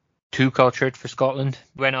bit too cultured for Scotland.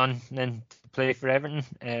 Went on then to play for Everton.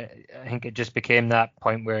 I think it just became that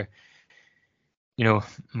point where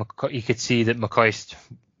you could see that McCoist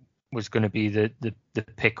was going to be the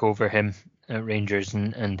pick over him at Rangers,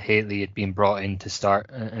 and Hateley had been brought in to start,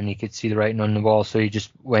 and he could see the writing on the wall, so he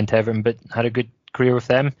just went to Everton, but had a good career with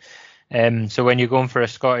them. So when you're going for a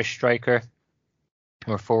Scottish striker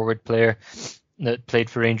or forward player that played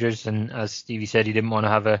for Rangers, and as Stevie said, he didn't want to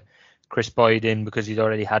have a Chris Boyd in because he'd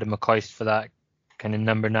already had a McCoist for that kind of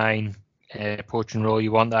number 9 poaching role.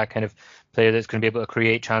 You want that kind of player that's going to be able to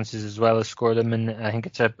create chances as well as score them, and I think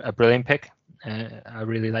it's a brilliant pick. I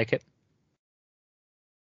really like it.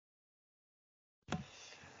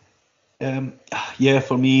 Yeah,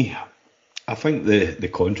 for me, I think the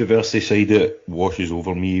controversy side of it washes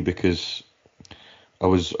over me because I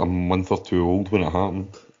was a month or two old when it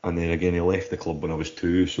happened, and then again he left the club when I was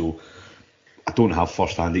 2, so I don't have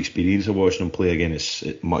first-hand experience of watching him play. Again, it's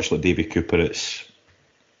much like David Cooper, it's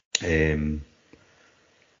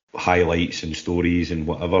highlights and stories and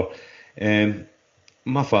whatever.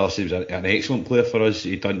 My father said he was an excellent player for us.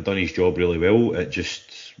 He'd done his job really well. It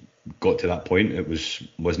just got to that point. It was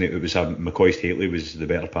McCoist Hateley was the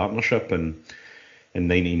better partnership, and in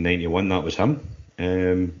 1991 that was him.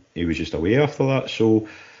 He was just away after that. So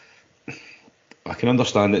I can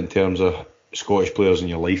understand it in terms of Scottish players in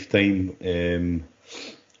your lifetime.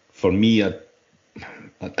 For me, it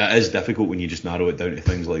is difficult when you just narrow it down to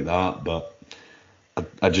things like that, but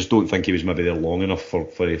I just don't think he was maybe there long enough for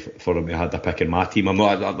him to have a pick in my team. I'm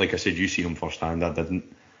not, like I said, you seen him firsthand, I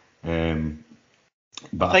didn't.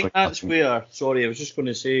 But I think that's where, sorry, I was just going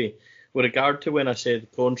to say, with regard to when I said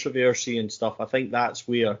controversy and stuff, I think that's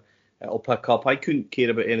where it'll pick up. I couldn't care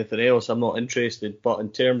about anything else, I'm not interested, but in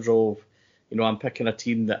terms of, I'm picking a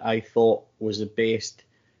team that I thought was the best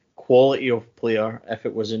quality of player. If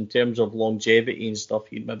it was in terms of longevity and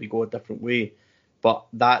stuff, you'd maybe go a different way. But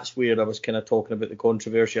that's where I was kind of talking about the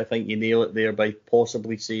controversy. I think you nail it there by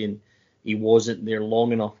possibly saying he wasn't there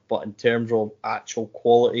long enough. But in terms of actual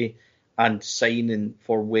quality and signing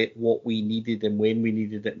for what we needed and when we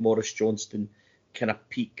needed it, Maurice Johnston kind of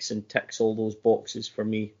peaks and ticks all those boxes for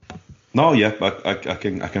me. No, yeah, I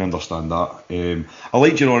can understand that. I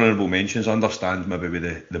liked your honourable mentions. I understand maybe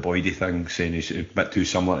with the Boydie thing, saying he's a bit too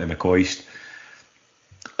similar to McCoist.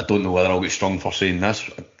 I don't know whether I'll get strung for saying this.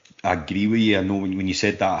 I agree with you. I know when you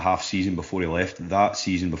said that half season before he left, that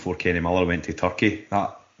season before Kenny Miller went to Turkey,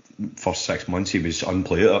 that first 6 months he was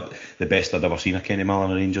unplayed, the best I'd ever seen a Kenny Miller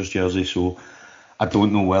in a Rangers jersey. So I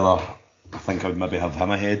don't know whether I think I would maybe have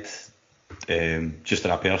him ahead, just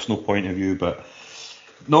in a personal point of view. But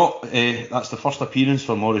no, that's the first appearance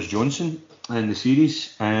for Maurice Johnson in the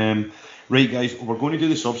series. Right, guys, we're going to do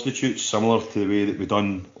the substitutes similar to the way that we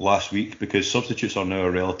done last week, because substitutes are now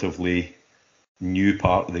a relatively new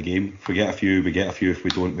part of the game. If we get a few, we get a few. If we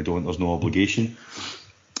don't, we don't. There's no obligation.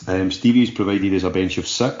 Stevie's provided us a bench of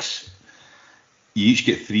 6. You each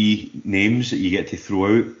get 3 names that you get to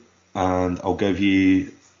throw out, and I'll give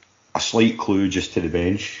you a slight clue just to the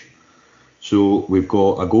bench. So we've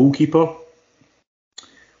got a goalkeeper.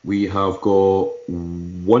 We have got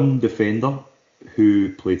one defender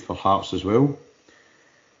who played for Hearts as well.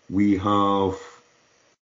 We have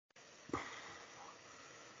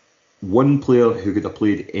one player who could have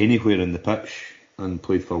played anywhere in the pitch and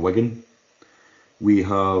played for Wigan. We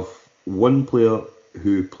have one player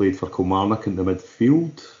who played for Kilmarnock in the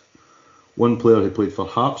midfield, one player who played for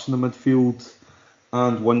Hearts in the midfield,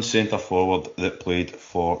 and one centre forward that played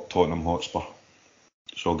for Tottenham Hotspur.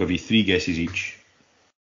 So I'll give you 3 guesses each.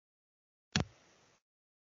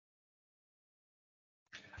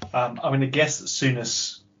 I'm going to guess that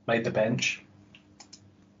Souness made the bench.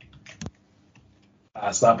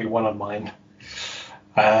 So that'd be one on mine.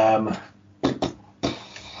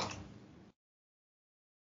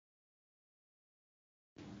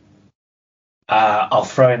 I'll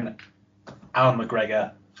throw in Alan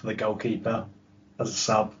McGregor for the goalkeeper as a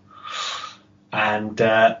sub, and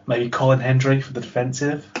maybe Colin Hendry for the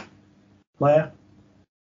defensive player.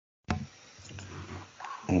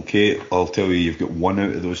 Okay, I'll tell you, you've got 1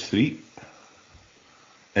 out of those 3.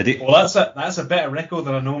 Eddie? Well, that's a better record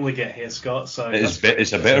than I normally get here, Scott. So it's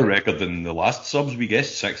a better record than the last subs we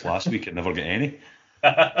guessed. 6 last week and never get any.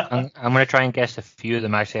 I'm going to try and guess a few of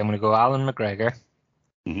them. Actually, I'm going to go Alan McGregor.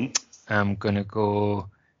 Mm-hmm. I'm going to go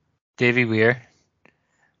Davy Weir.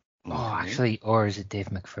 Okay. Oh, actually, or is it Dave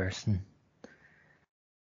McPherson?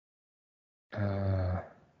 I'm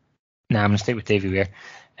going to stick with Davy Weir.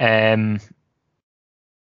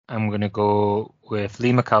 I'm going to go with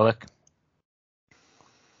Lee McCulloch,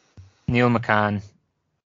 Neil McCann,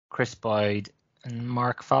 Chris Boyd, and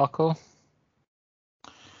Mark Falco.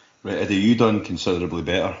 Right, Eddie, you done considerably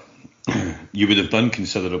better. You would have done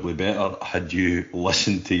considerably better had you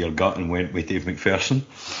listened to your gut and went with Dave McPherson,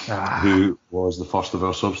 who was the first of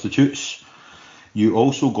our substitutes. You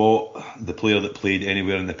also got the player that played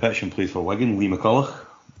anywhere in the pitch and played for Wigan, Lee McCulloch.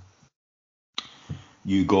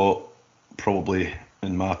 You got, probably,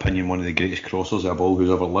 in my opinion, one of the greatest crossers of a ball who's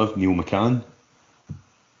ever lived, Neil McCann.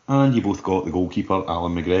 And you both got the goalkeeper,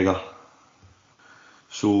 Alan McGregor.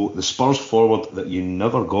 So the Spurs forward that you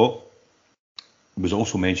never got was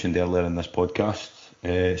also mentioned earlier in this podcast.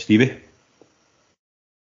 Stevie?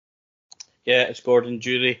 Yeah, it's Gordon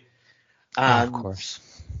Jury. And of course.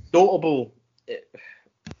 Notable,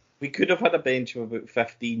 we could have had a bench of about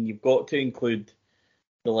 15. You've got to include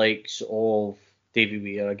the likes of Davy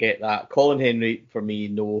Weir, I get that. Colin Henry, for me,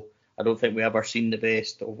 no. I don't think we ever seen the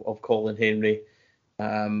best of Colin Henry.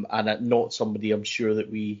 And not somebody I'm sure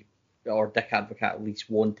that we, or Dick Advocaat at least,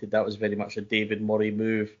 wanted. That was very much a David Murray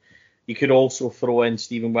move. You could also throw in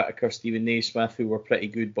Stephen Whittaker, Stephen Naismith, who were pretty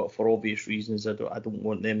good, but for obvious reasons, I don't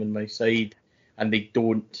want them in my side. And they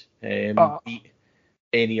don't beat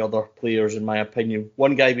any other players, in my opinion.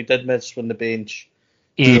 One guy we did miss from the bench,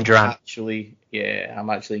 Ian Durant. Actually, yeah, I'm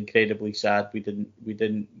actually incredibly sad we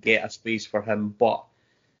didn't get a space for him. But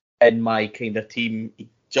in my kind of team, he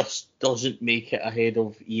just doesn't make it ahead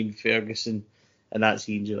of Ian Ferguson, and that's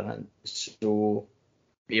Ian Durant. So,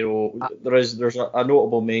 you know, there's a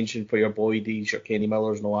notable mention for your Boydies, your Kenny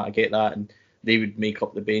Millers and all that. I get that, and they would make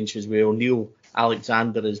up the bench as well. Neil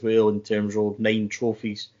Alexander as well, in terms of 9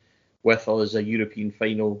 trophies with us, a European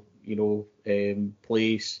final,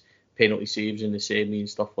 place, penalty saves in the semi and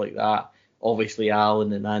stuff like that. Obviously,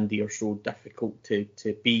 Alan and Andy are so difficult to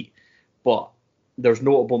beat, but there's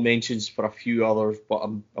notable mentions for a few others. But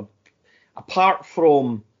I'm apart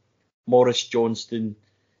from Maurice Johnston,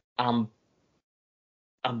 I'm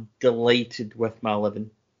delighted with my 11,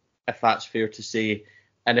 if that's fair to say.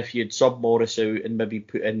 And if you'd sub Morris out and maybe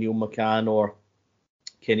put in Neil McCann or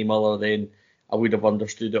Kenny Miller, then I would have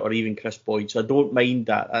understood it, or even Chris Boyd. So I don't mind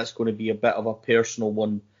that. That's going to be a bit of a personal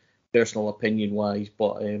one, personal opinion wise,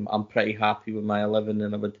 but I'm pretty happy with my 11,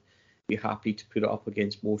 and I would be happy to put it up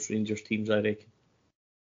against most Rangers teams, I reckon.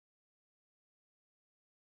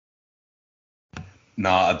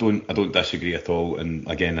 Nah, I don't disagree at all. And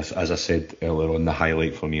again, as I said earlier on, the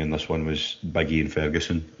highlight for me in this one was Big Ian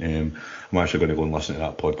Ferguson. I'm actually going to go and listen to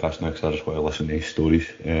that podcast now because I just want to listen to his stories.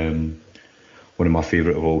 One of my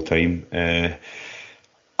favourite of all time. A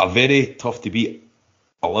very tough to beat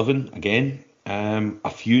 11 again. A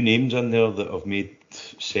few names in there that have made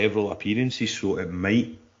several appearances, so it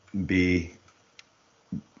might be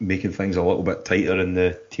making things a little bit tighter in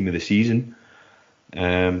the team of the season.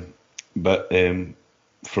 But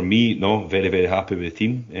for me, no, very, very happy with the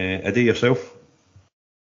team. Eddie, yourself?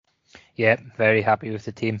 Yeah, very happy with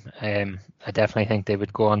the team. I definitely think they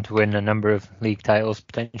would go on to win a number of league titles,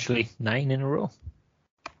 potentially 9 in a row.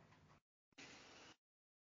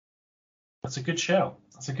 That's a good shout.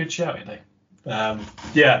 Eddie.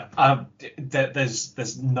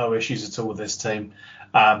 There's no issues at all with this team.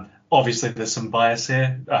 Obviously, there's some bias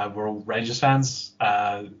here. We're all Rangers fans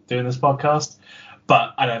doing this podcast.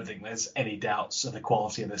 But I don't think there's any doubts of the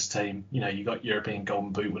quality of this team. You know, you got European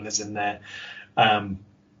Golden Boot winners in there.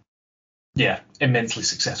 Immensely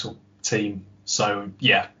successful team. So,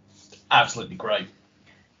 yeah, absolutely great.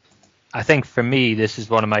 I think for me, this is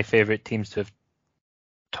one of my favourite teams to have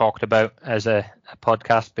talked about as a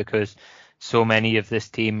podcast, because so many of this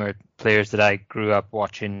team are players that I grew up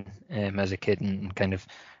watching as a kid and kind of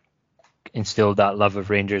instilled that love of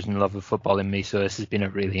Rangers and love of football in me. So this has been a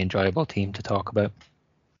really enjoyable team to talk about.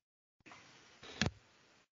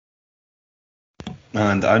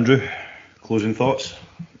 And Andrew, closing thoughts?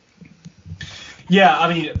 Yeah,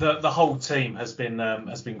 I mean the whole team has been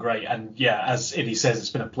great, and yeah, as Eddie says, it's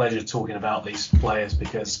been a pleasure talking about these players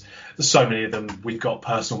because so many of them we've got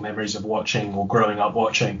personal memories of watching or growing up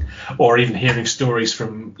watching, or even hearing stories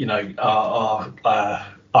from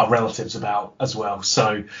our relatives about as well.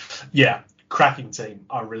 So yeah, cracking team.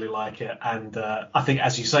 I really like it, and I think,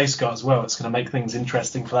 as you say, Scott, as well, it's going to make things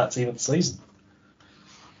interesting for that team of the season.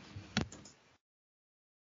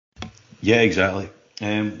 Yeah, exactly.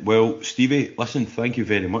 Well, Stevie, listen, thank you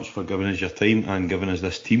very much for giving us your time and giving us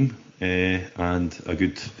this team and a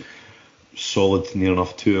good, solid, near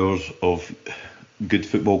enough 2 hours of good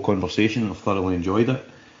football conversation. I've thoroughly enjoyed it.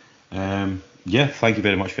 Thank you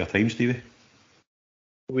very much for your time, Stevie.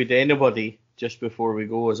 Would anybody, just before we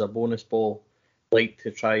go, as a bonus ball, like to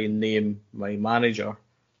try and name my manager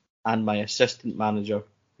and my assistant manager,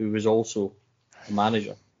 who was also a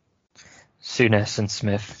manager? Souness and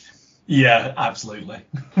Smith. Yeah, absolutely.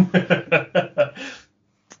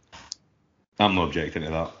 I'm not objecting to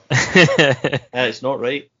that. It's not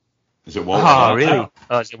right. Is it Walter? Oh, really? Wow.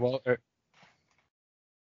 Oh, is it Walter?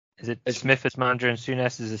 Is it Smith as manager and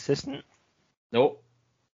Souness as assistant? Nope.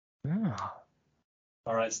 Oh.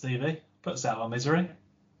 All right, Stevie, put us out of our misery.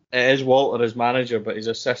 It is Walter as manager, but his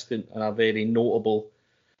assistant, and a very notable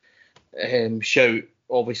shout,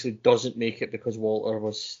 obviously doesn't make it because Walter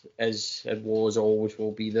was always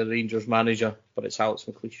will be the Rangers manager, but it's Alex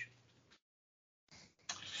McLeish.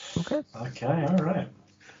 Okay. Okay, all right.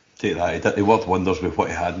 Take that. He worked wonders with what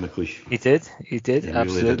he had, McLeish. He did, really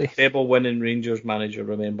absolutely. did. Treble winning Rangers manager,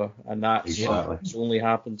 remember, and that's Exactly. it's only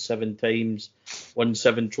happened 7 times, won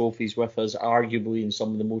 7 trophies with us, arguably in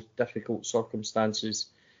some of the most difficult circumstances,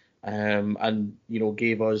 and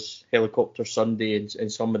gave us Helicopter Sunday in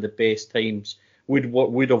some of the best times.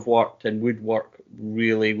 Would have worked and would work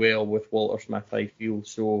really well with Walter Smith, I feel.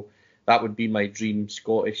 So that would be my dream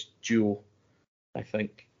Scottish duo, I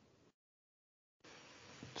think.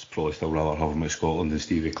 It's probably still rather have him at Scotland than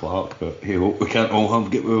Stevie Clark, but hey, we can't all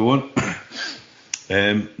get what we want.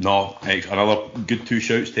 Another good 2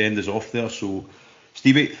 shouts to end us off there. So,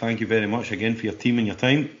 Stevie, thank you very much again for your team and your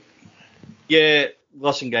time. Yeah,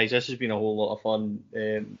 listen, guys, this has been a whole lot of fun.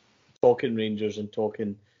 Talking Rangers and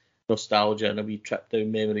talking nostalgia and a wee trip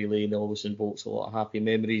down memory lane always invokes a lot of happy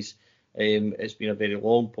memories. It's been a very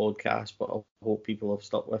long podcast, but I hope people have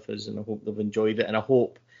stuck with us and I hope they've enjoyed it, and I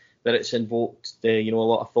hope that it's invoked a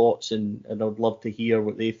lot of thoughts, and I'd love to hear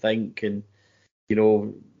what they think, and the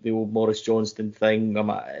old Maurice Johnston thing,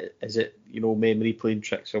 is it memory playing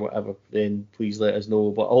tricks or whatever, then please let us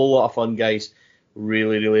know. But a whole lot of fun, guys,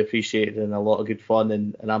 really appreciate it, and a lot of good fun,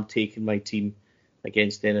 and I'm taking my team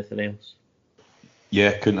against anything else.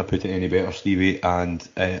 Yeah, couldn't have put it any better, Stevie. And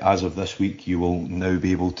as of this week, you will now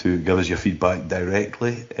be able to give us your feedback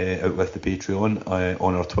directly out with the Patreon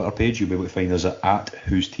on our Twitter page. You'll be able to find us at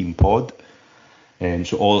Who's Team Pod.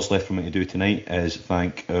 So all that's left for me to do tonight is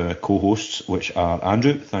thank our co-hosts, which are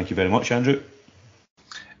Andrew. Thank you very much, Andrew.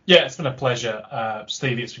 Yeah, it's been a pleasure,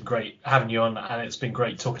 Stevie. It's been great having you on, and it's been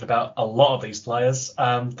great talking about a lot of these players.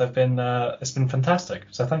 It's been fantastic.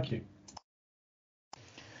 So thank you.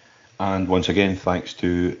 And once again, thanks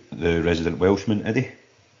to the resident Welshman, Eddie.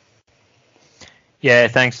 Yeah,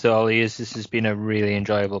 thanks to all of you. This has been a really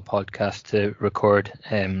enjoyable podcast to record.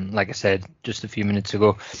 Like I said just a few minutes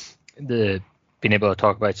ago, being able to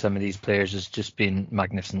talk about some of these players has just been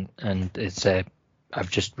magnificent, and I've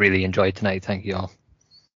just really enjoyed tonight. Thank you all.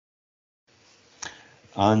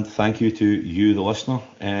 And thank you to you, the listener.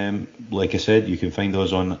 Like I said, you can find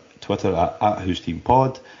us on Twitter at Who's Team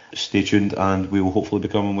Pod. Stay tuned, and we will hopefully be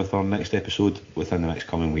coming with our next episode within the next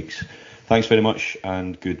coming weeks. Thanks very much,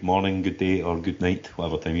 and good morning, good day, or good night,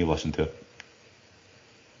 whatever time you listen to it.